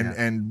 Absolutely.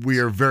 And we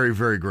are very,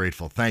 very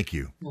grateful. Thank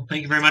you. Well,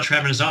 thank you very much for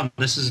having us on.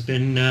 This has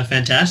been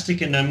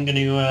fantastic, and I'm going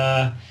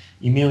to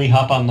immediately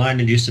hop online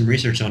and do some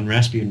research on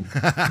Rasputin.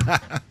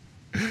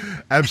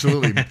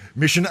 Absolutely.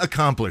 Mission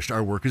accomplished.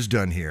 Our work is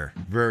done here.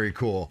 Very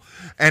cool.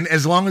 And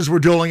as long as we're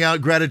doling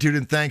out gratitude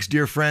and thanks,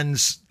 dear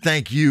friends,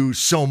 thank you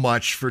so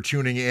much for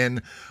tuning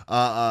in.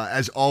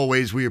 As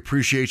always, we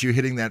appreciate you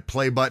hitting that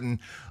play button.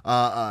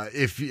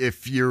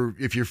 If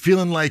you're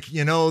feeling like,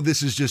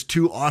 this is just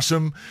too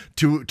awesome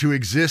to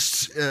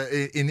exist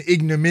in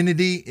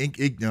ignominy,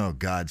 oh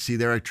God, see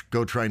there I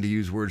go trying to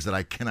use words that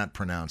I cannot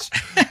pronounce,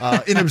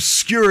 in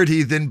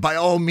obscurity, then by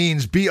all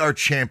means be our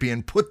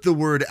champion. Put the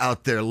word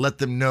out there. Let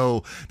them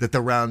know that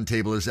the Round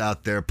Table is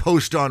out there.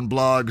 Post on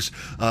blogs.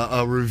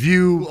 A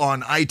review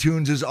on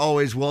iTunes is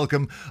always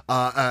welcome.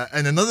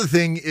 And another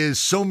thing is,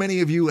 so many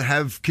of you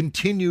have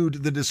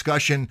continued the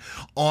discussion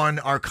on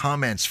our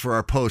comments for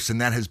our posts, and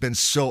that has been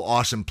so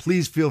awesome.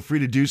 Please feel free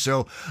to do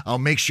so. I'll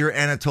make sure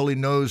Anatoly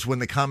knows when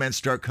the comments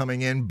start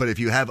coming in, but if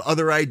you have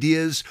other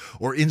ideas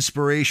or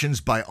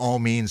inspirations, by all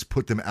means,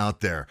 put them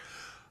out there.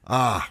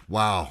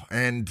 Wow.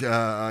 And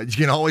you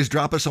can always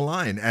drop us a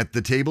line at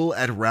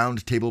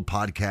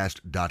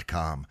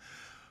thetable@roundtablepodcast.com.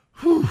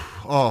 Whew.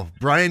 Oh,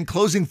 Brian,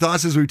 closing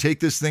thoughts as we take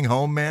this thing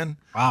home, man?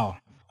 Wow.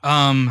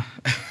 I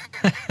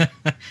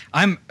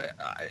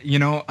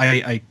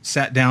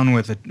sat down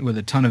with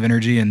a ton of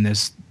energy, and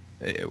this,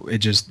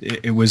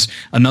 it was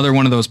another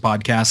one of those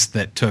podcasts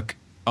that took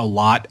a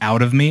lot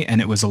out of me,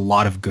 and it was a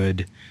lot of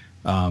good,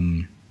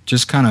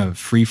 just kind of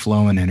free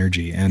flowing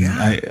energy. And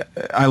yeah.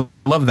 I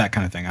love that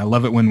kind of thing. I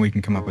love it when we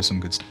can come up with some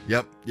good stuff.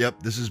 Yep.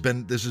 This has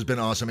been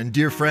awesome. And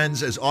dear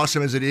friends, as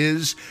awesome as it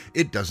is,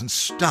 it doesn't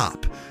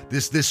stop.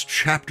 This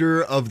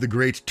chapter of the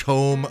great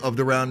tome of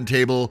the Round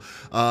Table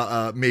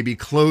may be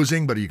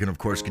closing, but you can of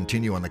course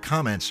continue on the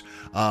comments.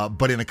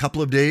 But in a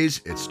couple of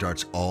days, it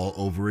starts all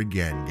over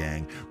again,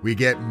 gang. We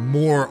get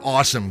more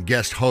awesome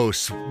guest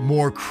hosts,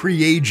 more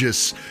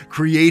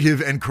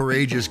creative and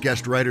courageous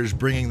guest writers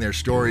bringing their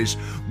stories,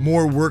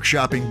 more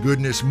workshopping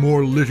goodness,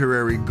 more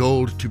literary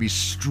gold to be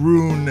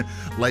strewn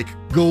like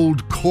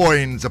gold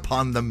coins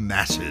upon the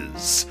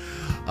masses.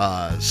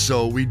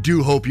 So we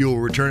do hope you will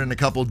return in a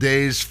couple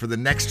days for the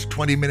next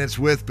 20 minutes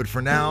with, but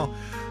for now,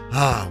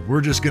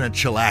 we're just going to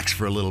chillax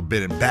for a little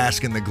bit and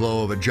bask in the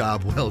glow of a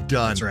job well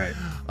done. That's right.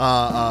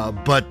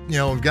 But,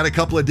 we've got a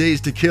couple of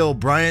days to kill.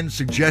 Brian,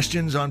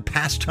 suggestions on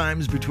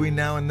pastimes between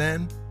now and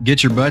then?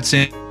 Get your butts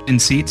in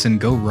seats and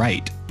go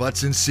right.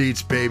 Butts in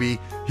seats, baby.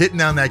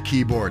 Hitting on that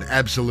keyboard,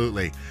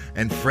 absolutely.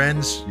 And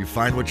friends, you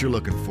find what you're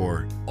looking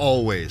for,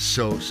 always.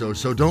 So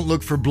don't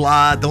look for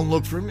blah, don't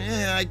look for,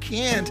 I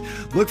can't.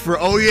 Look for,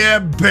 oh yeah,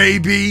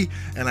 baby.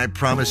 And I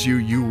promise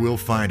you will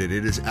find it.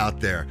 It is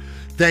out there.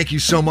 Thank you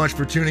so much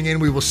for tuning in.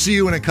 We will see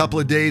you in a couple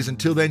of days.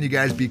 Until then, you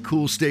guys be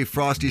cool, stay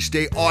frosty,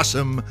 stay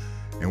awesome,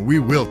 and we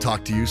will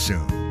talk to you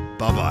soon.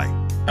 Bye-bye.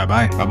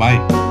 Bye-bye.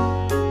 Bye-bye.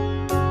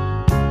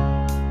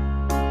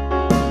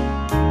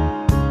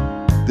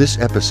 This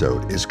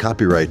episode is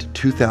copyright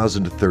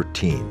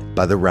 2013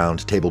 by the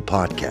Round Table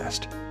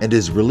Podcast and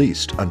is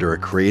released under a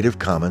Creative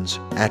Commons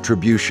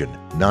Attribution,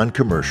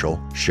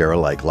 Non-Commercial,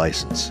 Share-alike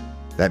license.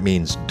 That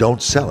means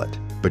don't sell it,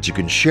 but you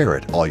can share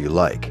it all you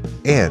like.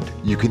 And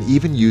you can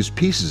even use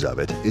pieces of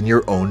it in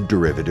your own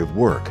derivative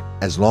work,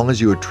 as long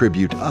as you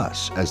attribute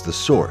us as the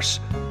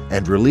source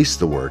and release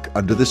the work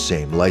under the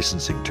same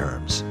licensing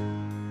terms.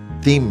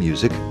 Theme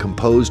music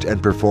composed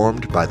and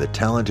performed by the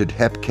talented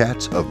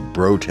Hepcats of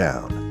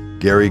Brotown,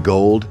 Gary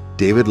Gold,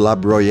 David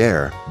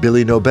Labroyere,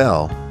 Billy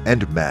Nobel,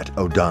 and Matt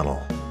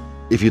O'Donnell.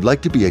 If you'd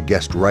like to be a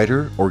guest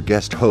writer or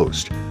guest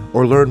host,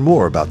 or learn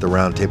more about the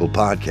Roundtable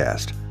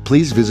Podcast,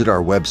 please visit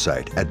our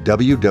website at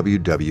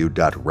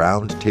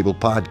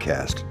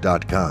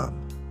www.roundtablepodcast.com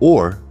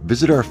or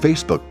visit our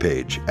Facebook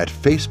page at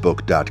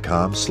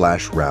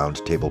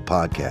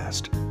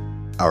facebook.com/roundtablepodcast.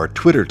 Our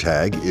Twitter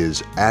tag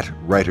is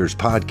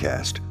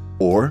 @WritersPodcast,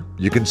 or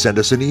you can send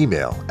us an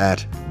email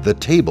at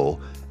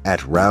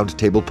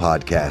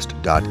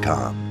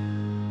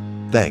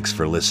thetable@roundtablepodcast.com. Thanks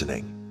for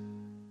listening.